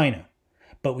from China.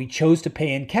 But we chose to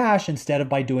pay in cash instead of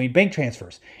by doing bank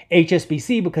transfers.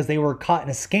 HSBC, because they were caught in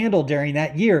a scandal during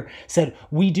that year, said,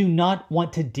 we do not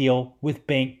want to deal with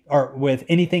bank or with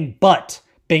anything but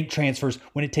bank transfers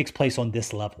when it takes place on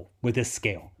this level, with this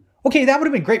scale. Okay, that would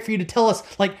have been great for you to tell us,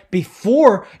 like,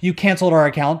 before you canceled our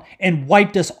account and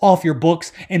wiped us off your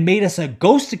books and made us a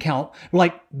ghost account,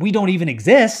 like we don't even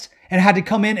exist. and had to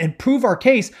come in and prove our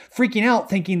case, freaking out,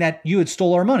 thinking that you had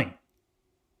stole our money.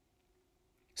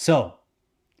 So,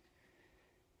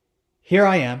 here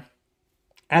I am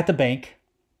at the bank.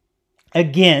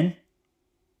 Again,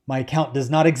 my account does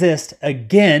not exist.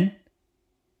 Again,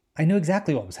 I knew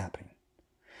exactly what was happening.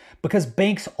 Because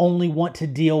banks only want to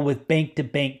deal with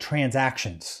bank-to-bank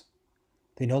transactions.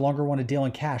 They no longer want to deal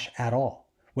in cash at all,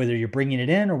 whether you're bringing it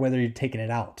in or whether you're taking it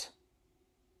out.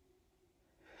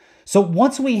 So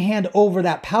once we hand over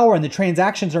that power and the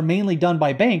transactions are mainly done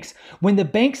by banks, when the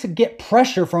banks get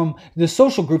pressure from the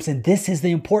social groups, and this is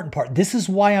the important part, this is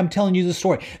why I'm telling you the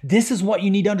story. This is what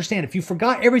you need to understand. If you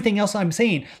forgot everything else I'm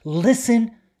saying,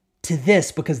 listen to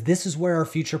this, because this is where our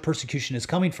future persecution is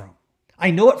coming from.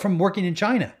 I know it from working in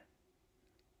China.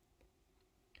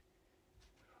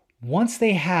 Once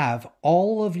they have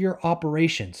all of your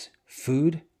operations,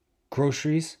 food,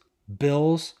 groceries,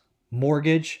 bills,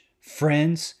 mortgage,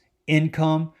 friends,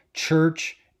 income,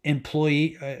 church,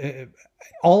 employee,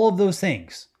 all of those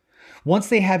things. Once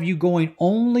they have you going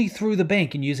only through the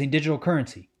bank and using digital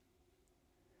currency.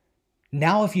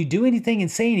 Now, if you do anything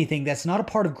and say anything that's not a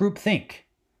part of groupthink,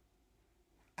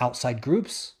 outside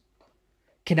groups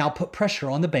can now put pressure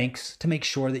on the banks to make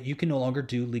sure that you can no longer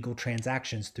do legal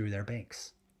transactions through their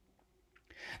banks.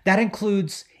 That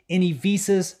includes any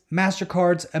Visas,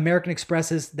 MasterCards, American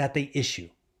Expresses that they issue.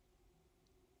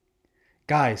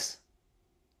 Guys,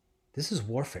 this is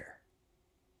warfare.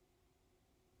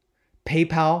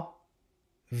 PayPal,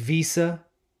 Visa,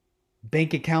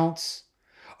 bank accounts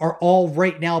are all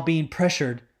right now being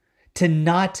pressured to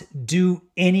not do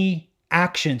any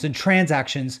actions and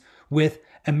transactions with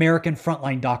American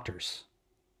frontline doctors.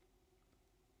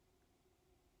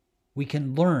 We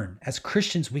can learn, as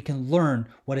Christians, we can learn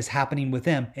what is happening with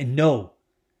them and know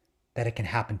that it can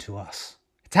happen to us.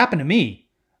 It's happened to me.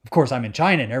 Of course, I'm in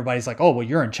China and everybody's like, oh, well,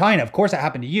 you're in China. Of course it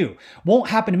happened to you. Won't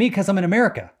happen to me because I'm in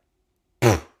America.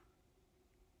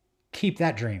 Keep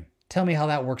that dream. Tell me how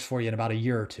that works for you in about a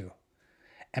year or two.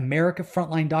 America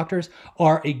Frontline Doctors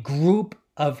are a group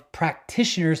of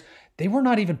practitioners. They were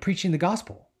not even preaching the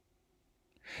gospel.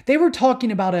 They were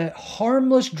talking about a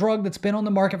harmless drug that's been on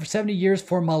the market for 70 years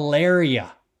for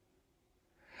malaria.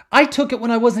 I took it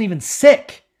when I wasn't even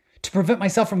sick to prevent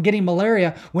myself from getting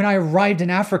malaria when I arrived in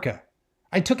Africa.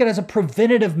 I took it as a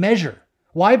preventative measure.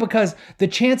 Why? Because the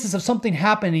chances of something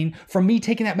happening from me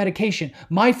taking that medication,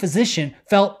 my physician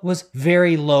felt was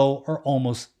very low or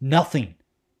almost nothing.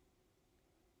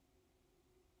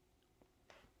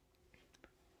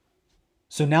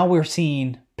 So now we're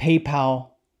seeing PayPal,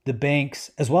 the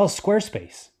banks, as well as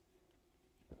Squarespace.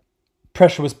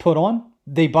 Pressure was put on,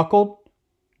 they buckled,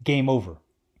 game over.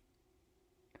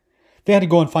 They had to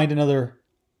go and find another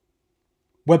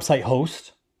website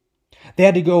host. They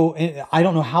had to go, I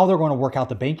don't know how they're going to work out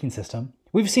the banking system.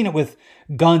 We've seen it with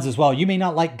guns as well. You may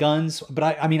not like guns, but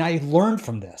I learned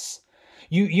from this.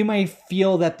 You may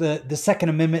feel that the Second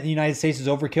Amendment in the United States is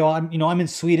overkill. I'm in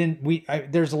Sweden.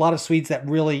 There's a lot of Swedes that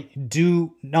really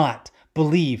do not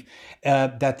believe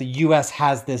that the U.S.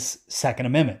 has this Second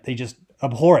Amendment. They just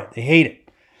abhor it. They hate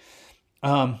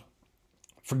it.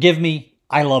 Forgive me,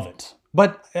 I love it.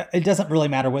 But it doesn't really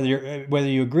matter whether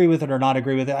you agree with it or not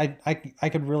agree with it. I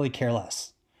could really care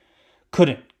less.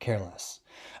 Couldn't care less.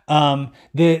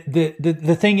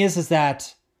 The thing is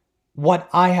that what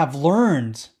I have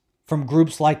learned from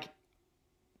groups like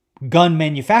gun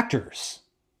manufacturers,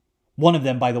 one of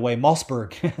them, by the way,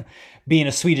 Mossberg, being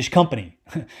a Swedish company.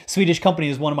 Swedish company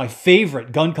is one of my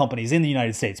favorite gun companies in the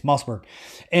United States, Mossberg.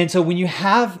 And so when you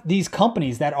have these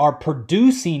companies that are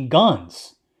producing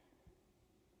guns,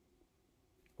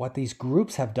 what these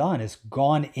groups have done is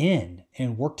gone in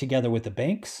and worked together with the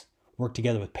banks, worked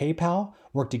together with PayPal,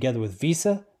 worked together with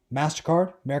Visa,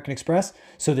 MasterCard, American Express,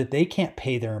 so that they can't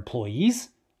pay their employees.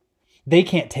 They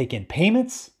can't take in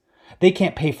payments. They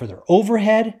can't pay for their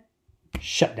overhead.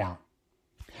 Shut down.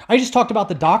 I just talked about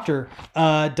the doctor,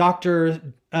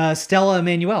 Dr. Stella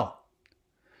Emanuel.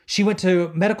 She went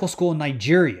to medical school in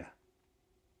Nigeria,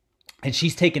 and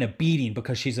she's taken a beating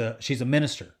because she's a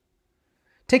minister.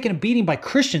 Taken a beating by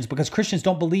Christians because Christians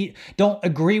don't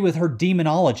agree with her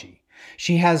demonology.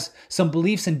 She has some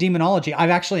beliefs in demonology.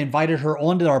 I've actually invited her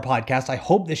onto our podcast. I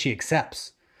hope that she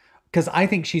accepts, because I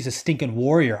think she's a stinking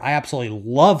warrior. I absolutely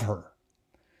love her.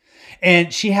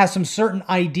 And she has some certain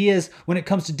ideas when it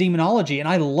comes to demonology. And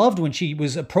I loved when she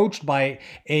was approached by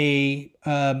a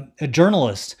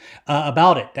journalist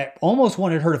about it that almost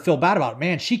wanted her to feel bad about it.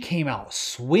 Man, she came out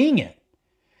swinging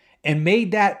and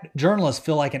made that journalist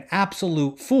feel like an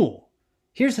absolute fool.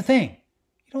 Here's the thing.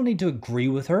 You don't need to agree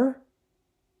with her.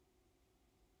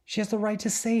 She has the right to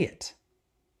say it.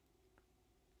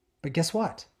 But guess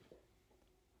what?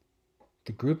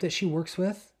 The group that she works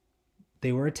with,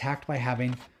 they were attacked by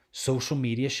having social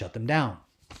media shut them down.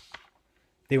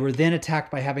 They were then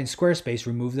attacked by having Squarespace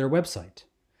remove their website.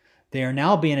 They are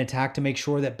now being attacked to make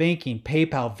sure that banking,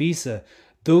 PayPal, Visa,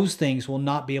 those things will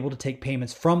not be able to take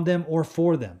payments from them or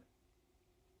for them.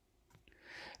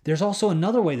 There's also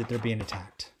another way that they're being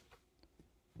attacked.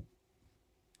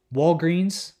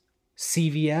 Walgreens,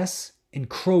 CVS, and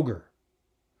Kroger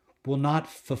will not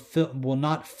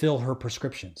fill her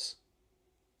prescriptions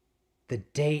the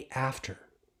day after.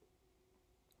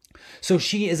 So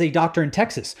she is a doctor in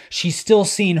Texas. She's still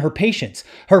seeing her patients.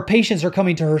 Her patients are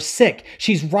coming to her sick.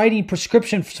 She's writing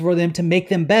prescriptions for them to make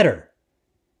them better.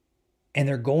 And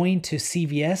they're going to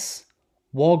CVS,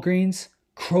 Walgreens,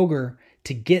 Kroger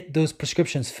to get those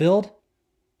prescriptions filled.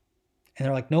 And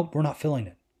they're like, nope, we're not filling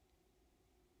it.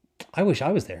 I wish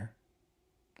I was there.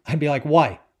 I'd be like,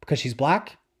 why? Because she's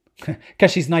black?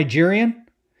 Because she's Nigerian?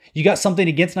 You got something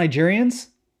against Nigerians?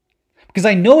 Because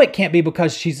I know it can't be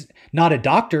because she's not a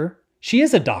doctor. She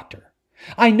is a doctor.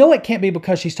 I know it can't be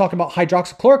because she's talking about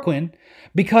hydroxychloroquine,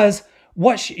 because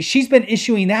she's been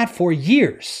issuing that for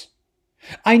years.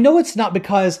 I know it's not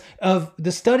because of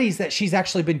the studies that she's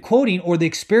actually been quoting or the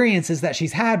experiences that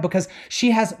she's had, because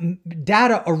she has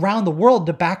data around the world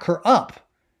to back her up.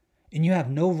 And you have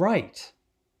no right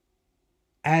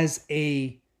as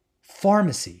a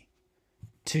pharmacy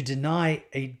to deny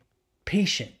a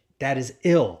patient that is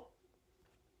ill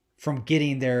from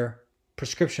getting their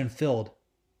prescription filled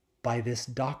by this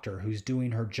doctor who's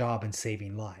doing her job and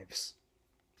saving lives.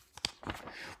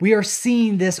 We are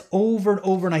seeing this over and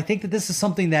over, and I think that this is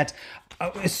something that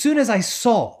as soon as I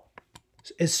saw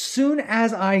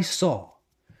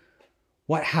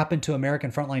what happened to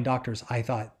American frontline doctors, I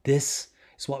thought this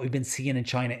is what we've been seeing in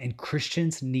China, and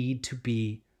Christians need to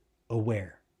be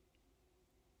aware.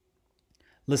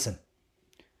 Listen,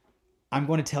 I'm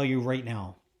going to tell you right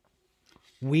now,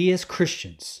 we as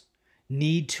Christians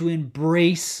need to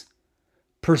embrace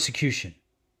persecution,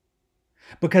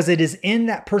 because it is in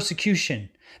that persecution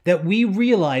that we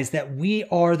realize that we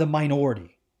are the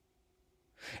minority.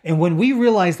 And when we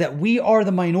realize that we are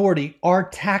the minority, our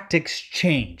tactics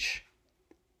change.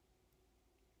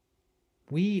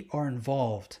 We are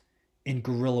involved in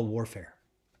guerrilla warfare.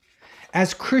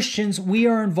 As Christians, we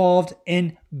are involved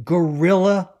in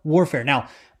guerrilla warfare. Now,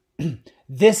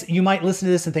 this, you might listen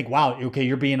to this and think, wow, okay,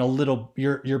 you're being a little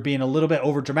bit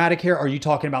over dramatic here. Are you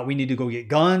talking about we need to go get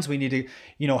guns? We need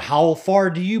to, how far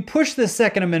do you push the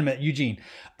Second Amendment, Eugene?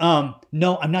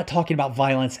 No, I'm not talking about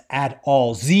violence at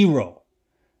all. Zero.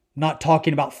 I'm not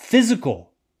talking about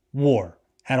physical war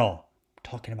at all.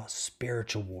 I'm talking about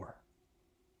spiritual war.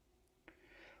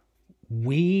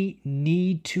 We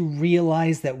need to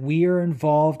realize that we are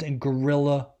involved in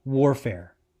guerrilla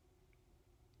warfare.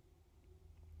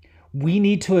 We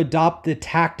need to adopt the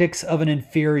tactics of an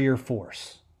inferior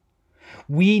force.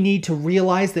 We need to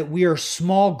realize that we are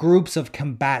small groups of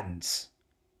combatants.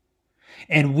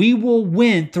 And we will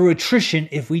win through attrition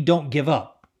if we don't give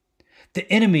up. The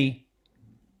enemy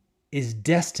is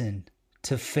destined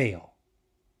to fail.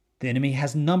 The enemy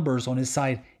has numbers on his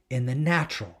side in the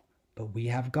natural, but we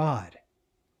have God.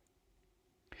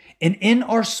 And in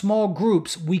our small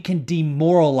groups, we can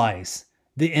demoralize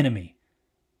the enemy.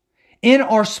 In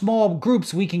our small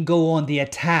groups, we can go on the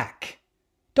attack.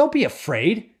 Don't be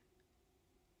afraid.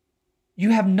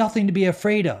 You have nothing to be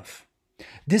afraid of.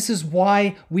 This is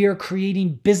why we are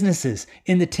creating businesses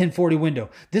in the 1040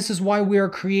 window. This is why we are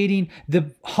creating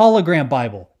the hologram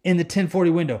Bible in the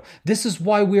 1040 window. This is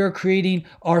why we are creating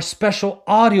our special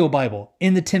audio Bible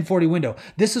in the 1040 window.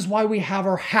 This is why we have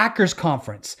our hackers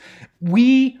conference.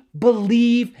 We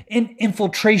believe in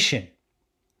infiltration.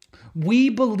 We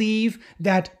believe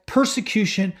that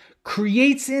persecution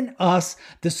creates in us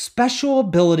the special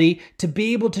ability to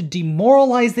be able to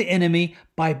demoralize the enemy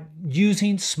by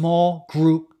using small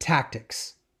group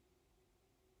tactics.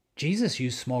 Jesus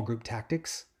used small group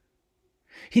tactics.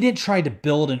 He didn't try to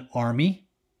build an army.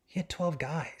 He had 12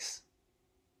 guys.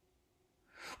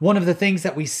 One of the things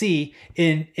that we see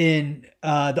in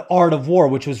The Art of War,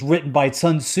 which was written by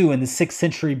Sun Tzu in the 6th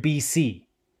century BC,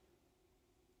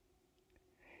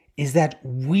 is that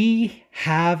we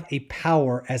have a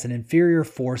power as an inferior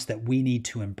force that we need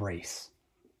to embrace.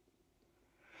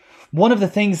 One of the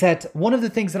things that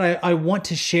I want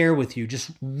to share with you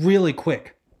just really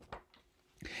quick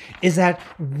is that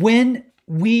when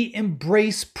we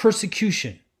embrace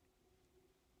persecution,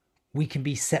 we can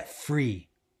be set free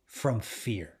from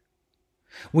fear.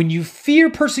 When you fear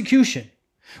persecution,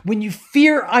 When you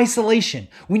fear isolation,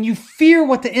 when you fear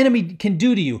what the enemy can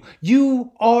do to you,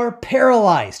 you are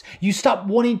paralyzed. You stop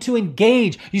wanting to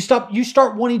engage. You start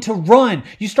wanting to run.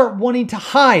 You start wanting to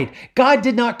hide. God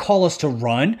did not call us to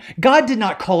run. God did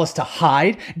not call us to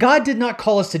hide. God did not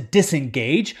call us to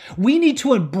disengage. We need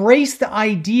to embrace the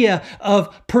idea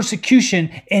of persecution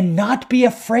and not be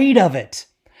afraid of it.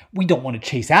 We don't want to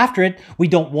chase after it. We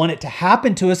don't want it to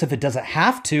happen to us if it doesn't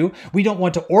have to. We don't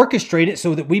want to orchestrate it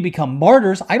so that we become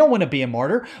martyrs. I don't want to be a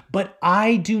martyr, but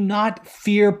I do not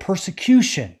fear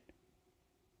persecution.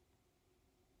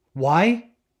 Why?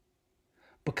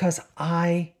 Because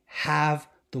I have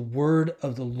the word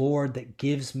of the Lord that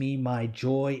gives me my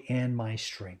joy and my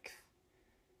strength.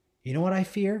 You know what I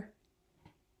fear?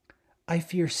 I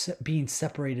fear being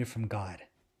separated from God.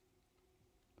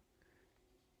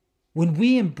 When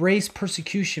we embrace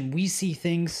persecution, we see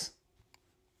things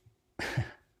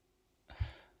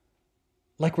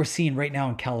like we're seeing right now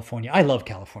in California. I love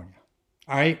California.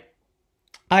 All right.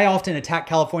 I often attack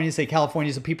California, say California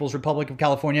is the People's Republic of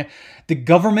California. The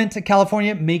government of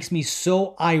California makes me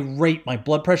so irate. My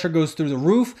blood pressure goes through the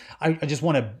roof. I just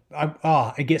want to,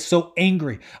 I get so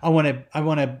angry. I want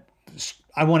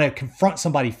to confront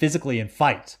somebody physically and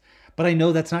fight. But I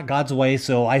know that's not God's way,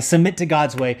 so I submit to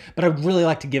God's way, but I really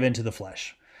like to give in to the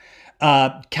flesh.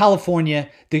 California,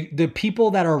 the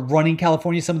people that are running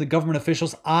California, some of the government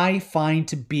officials, I find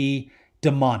to be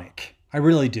demonic. I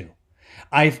really do.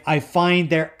 I find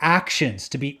their actions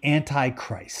to be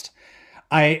anti-Christ.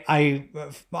 I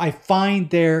find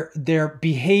their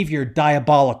behavior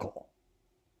diabolical.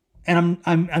 And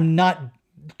I'm not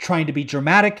trying to be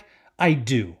dramatic. I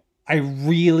do. I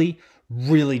really,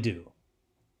 really do.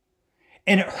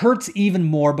 And it hurts even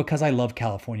more because I love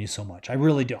California so much. I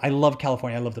really do. I love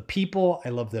California. I love the people. I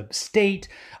love the state.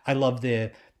 I love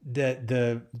the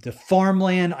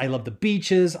farmland. I love the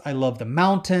beaches. I love the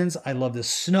mountains. I love the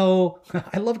snow.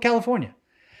 I love California.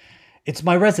 It's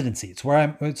my residency.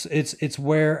 It's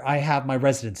where I have my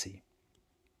residency.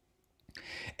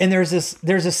 And there's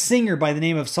a singer by the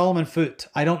name of Solomon Foote.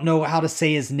 I don't know how to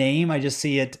say his name. I just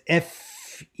see it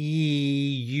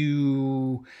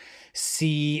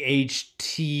Feuchthp,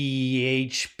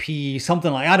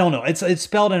 something like, I don't know. It's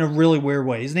spelled in a really weird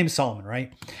way. His name is Solomon,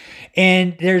 right?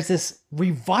 And there's this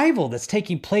revival that's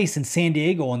taking place in San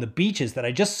Diego on the beaches that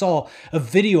I just saw a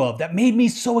video of that made me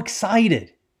so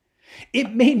excited.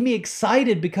 It made me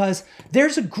excited because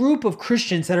there's a group of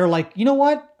Christians that are like, you know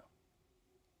what?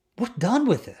 We're done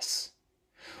with this.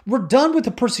 We're done with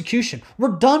the persecution.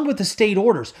 We're done with the state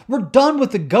orders. We're done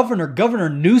with the Governor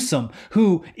Newsom,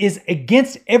 who is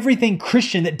against everything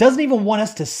Christian, that doesn't even want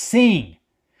us to sing.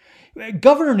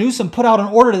 Governor Newsom put out an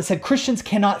order that said Christians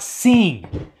cannot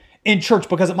sing in church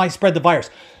because it might spread the virus.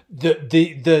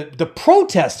 The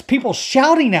protests, people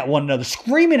shouting at one another,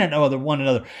 screaming at one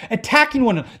another, attacking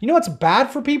one another. You know what's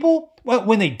bad for people? Well,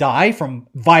 when they die from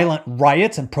violent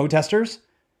riots and protesters.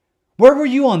 Where were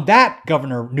you on that,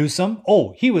 Governor Newsom?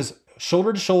 Oh, he was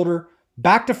shoulder to shoulder,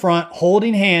 back to front,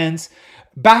 holding hands,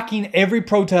 backing every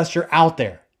protester out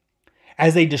there.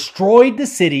 As they destroyed the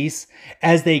cities,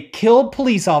 as they killed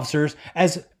police officers,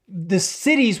 as the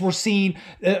cities were seeing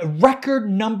a record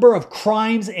number of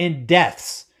crimes and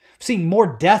deaths. We've seen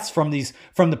more deaths from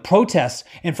the protests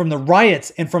and from the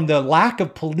riots and from the lack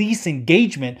of police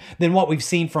engagement than what we've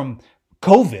seen from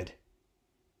COVID.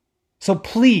 So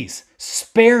please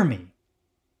spare me.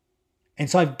 And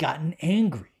so I've gotten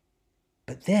angry.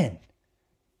 But then,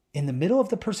 in the middle of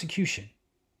the persecution,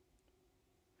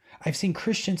 I've seen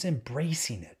Christians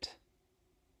embracing it,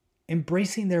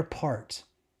 embracing their part,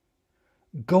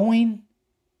 going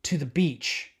to the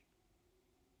beach.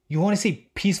 You want to see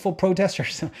peaceful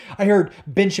protesters? I heard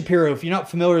Ben Shapiro. If you're not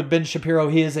familiar with Ben Shapiro,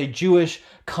 he is a Jewish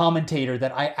commentator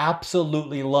that I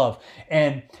absolutely love.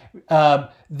 And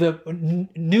the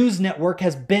news network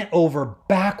has bent over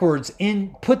backwards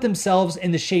and put themselves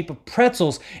in the shape of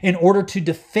pretzels in order to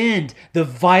defend the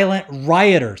violent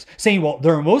rioters, saying, well,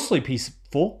 they're mostly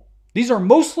peaceful. These are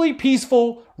mostly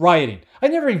peaceful rioting. I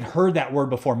never even heard that word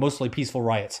before, mostly peaceful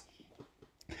riots.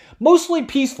 Mostly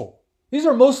peaceful. These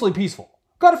are mostly peaceful.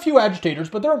 Got a few agitators,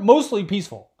 but they're mostly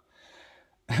peaceful.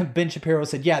 Ben Shapiro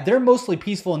said, yeah, they're mostly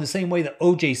peaceful in the same way that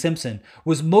O.J. Simpson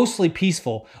was mostly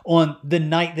peaceful on the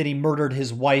night that he murdered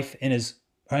his wife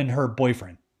and her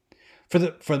boyfriend. For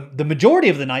the majority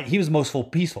of the night, he was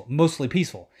mostly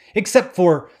peaceful, except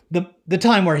for the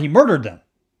time where he murdered them.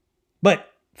 But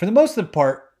for the most of the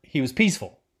part, he was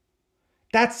peaceful.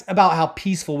 That's about how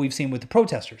peaceful we've seen with the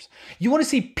protesters. You want to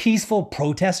see peaceful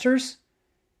protesters?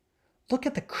 Look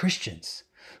at the Christians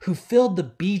who filled the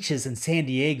beaches in San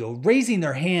Diego, raising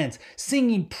their hands,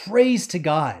 singing praise to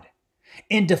God.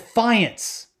 in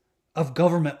defiance of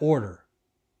government order.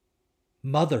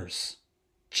 Mothers,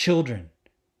 children,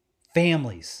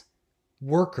 families,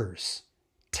 workers,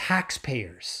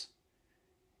 taxpayers,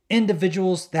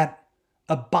 individuals that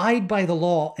abide by the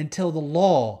law until the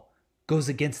law goes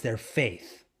against their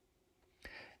faith.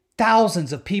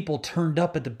 Thousands of people turned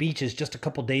up at the beaches just a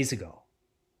couple days ago.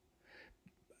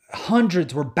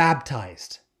 Hundreds were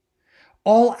baptized,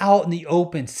 all out in the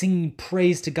open, singing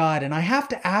praise to God. And I have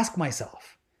to ask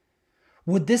myself,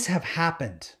 would this have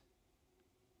happened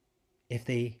if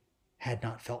they had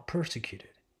not felt persecuted?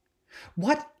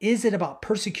 What is it about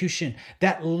persecution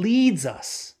that leads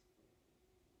us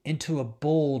into a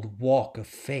bold walk of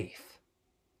faith?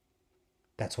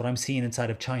 That's what I'm seeing inside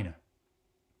of China.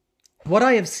 What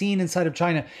I have seen inside of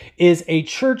China is a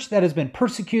church that has been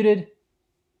persecuted,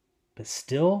 but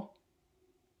still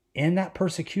in that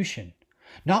persecution,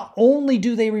 not only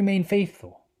do they remain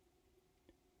faithful,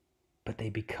 but they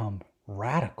become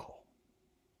radical.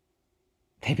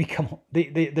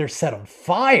 They're set on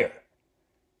fire.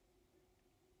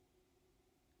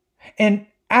 And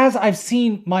as I've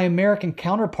seen my American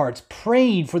counterparts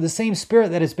praying for the same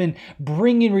spirit that has been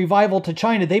bringing revival to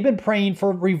China, they've been praying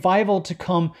for revival to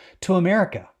come to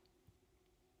America.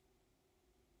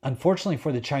 Unfortunately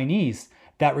for the Chinese,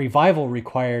 that revival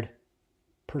required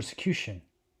persecution,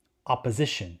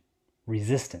 opposition,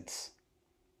 resistance.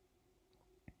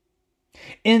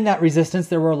 In that resistance,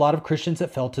 there were a lot of Christians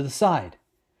that fell to the side.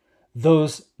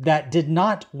 Those that did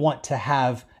not want to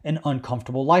have an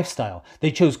uncomfortable lifestyle.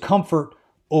 They chose comfort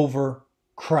over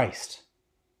Christ.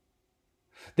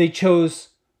 They chose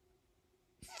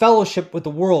fellowship with the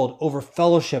world over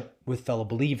fellowship with fellow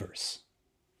believers.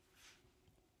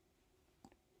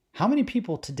 How many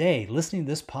people today listening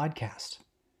to this podcast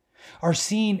are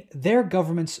seeing their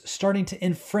governments starting to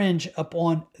infringe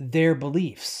upon their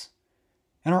beliefs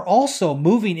and are also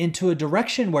moving into a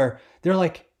direction where they're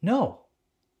like, no,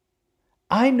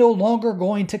 I'm no longer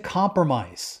going to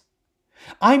compromise.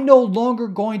 I'm no longer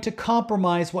going to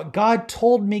compromise what God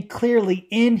told me clearly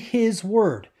in His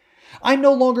Word. I'm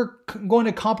no longer going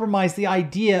to compromise the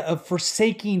idea of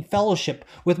forsaking fellowship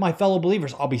with my fellow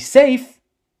believers. I'll be safe.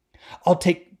 I'll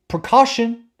take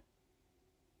precaution.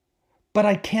 But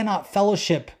I cannot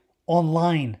fellowship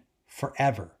online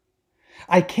forever.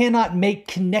 I cannot make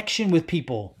connection with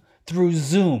people through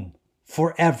Zoom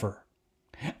forever.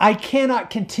 I cannot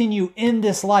continue in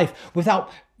this life without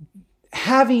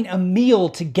having a meal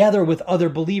together with other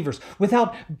believers,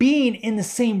 without being in the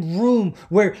same room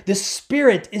where the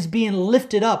Spirit is being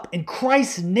lifted up and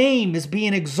Christ's name is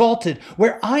being exalted,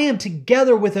 where I am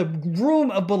together with a room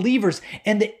of believers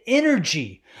and the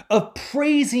energy of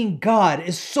praising God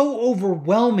is so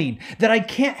overwhelming that I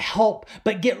can't help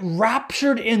but get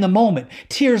raptured in the moment,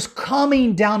 tears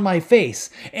coming down my face,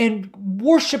 and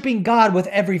worshiping God with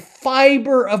every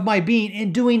fiber of my being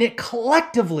and doing it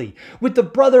collectively with the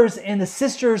brothers and the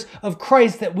sisters of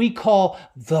Christ that we call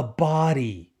the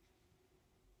body.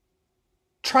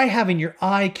 Try having your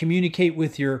eye communicate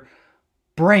with your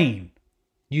brain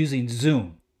using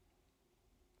Zoom.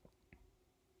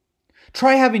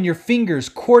 Try having your fingers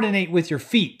coordinate with your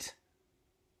feet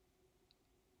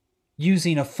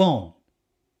using a phone,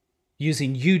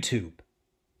 using YouTube,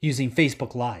 using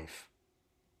Facebook Live.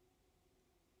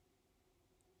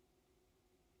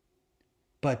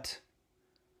 But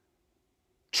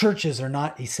churches are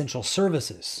not essential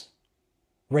services.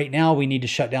 Right now, we need to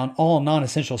shut down all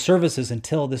non-essential services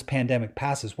until this pandemic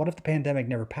passes. What if the pandemic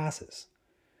never passes?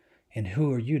 And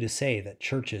who are you to say that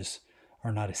churches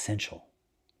are not essential?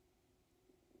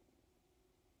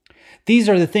 These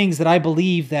are the things that I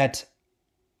believe that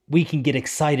we can get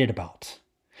excited about.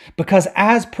 Because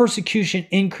as persecution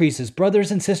increases, brothers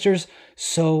and sisters,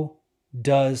 so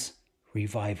does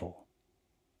revival.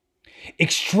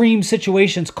 Extreme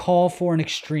situations call for an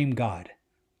extreme God.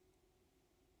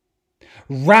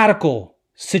 Radical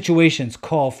situations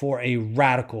call for a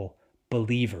radical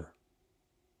believer.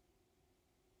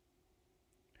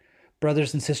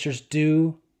 Brothers and sisters,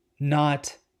 do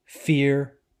not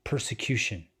fear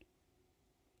persecution.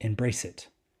 Embrace it.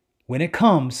 When it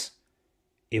comes,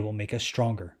 it will make us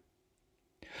stronger.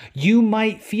 You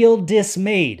might feel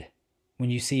dismayed when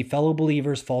you see fellow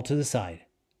believers fall to the side.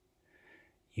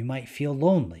 You might feel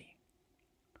lonely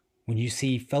when you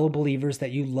see fellow believers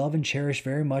that you love and cherish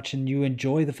very much and you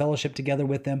enjoy the fellowship together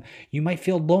with them. You might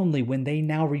feel lonely when they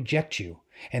now reject you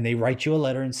and they write you a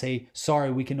letter and say,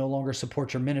 sorry, we can no longer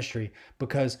support your ministry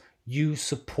because you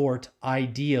support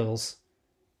ideals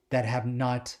that have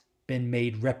not been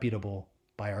made reputable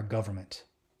by our government.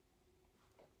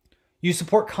 You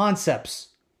support concepts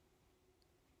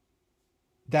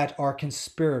that are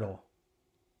conspiratorial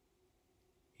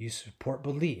You support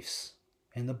beliefs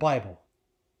in the Bible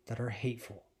that are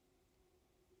hateful.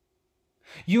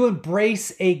 You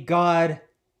embrace a God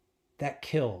that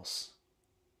kills.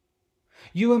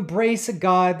 You embrace a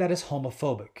God that is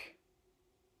homophobic.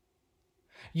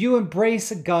 You embrace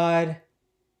a God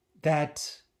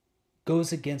that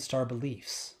goes against our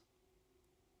beliefs.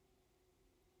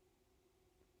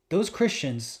 Those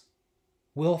Christians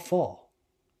will fall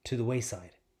to the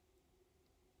wayside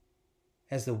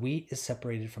as the wheat is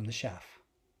separated from the chaff.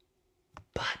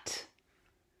 But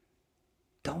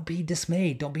don't be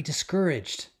dismayed. Don't be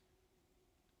discouraged.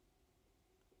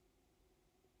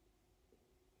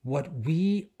 What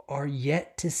we are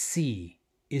yet to see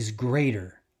is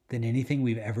greater than anything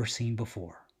we've ever seen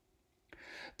before.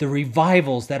 The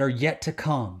revivals that are yet to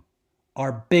come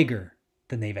are bigger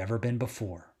than they've ever been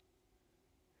before.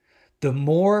 The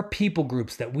more people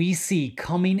groups that we see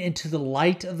coming into the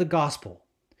light of the gospel,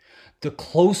 the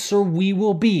closer we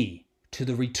will be to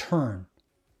the return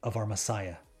of our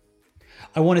Messiah.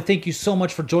 I want to thank you so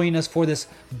much for joining us for this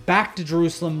Back to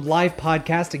Jerusalem live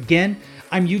podcast. Again,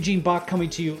 I'm Eugene Bach coming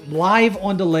to you live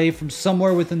on delay from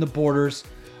somewhere within the borders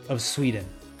of Sweden.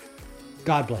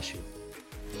 God bless you.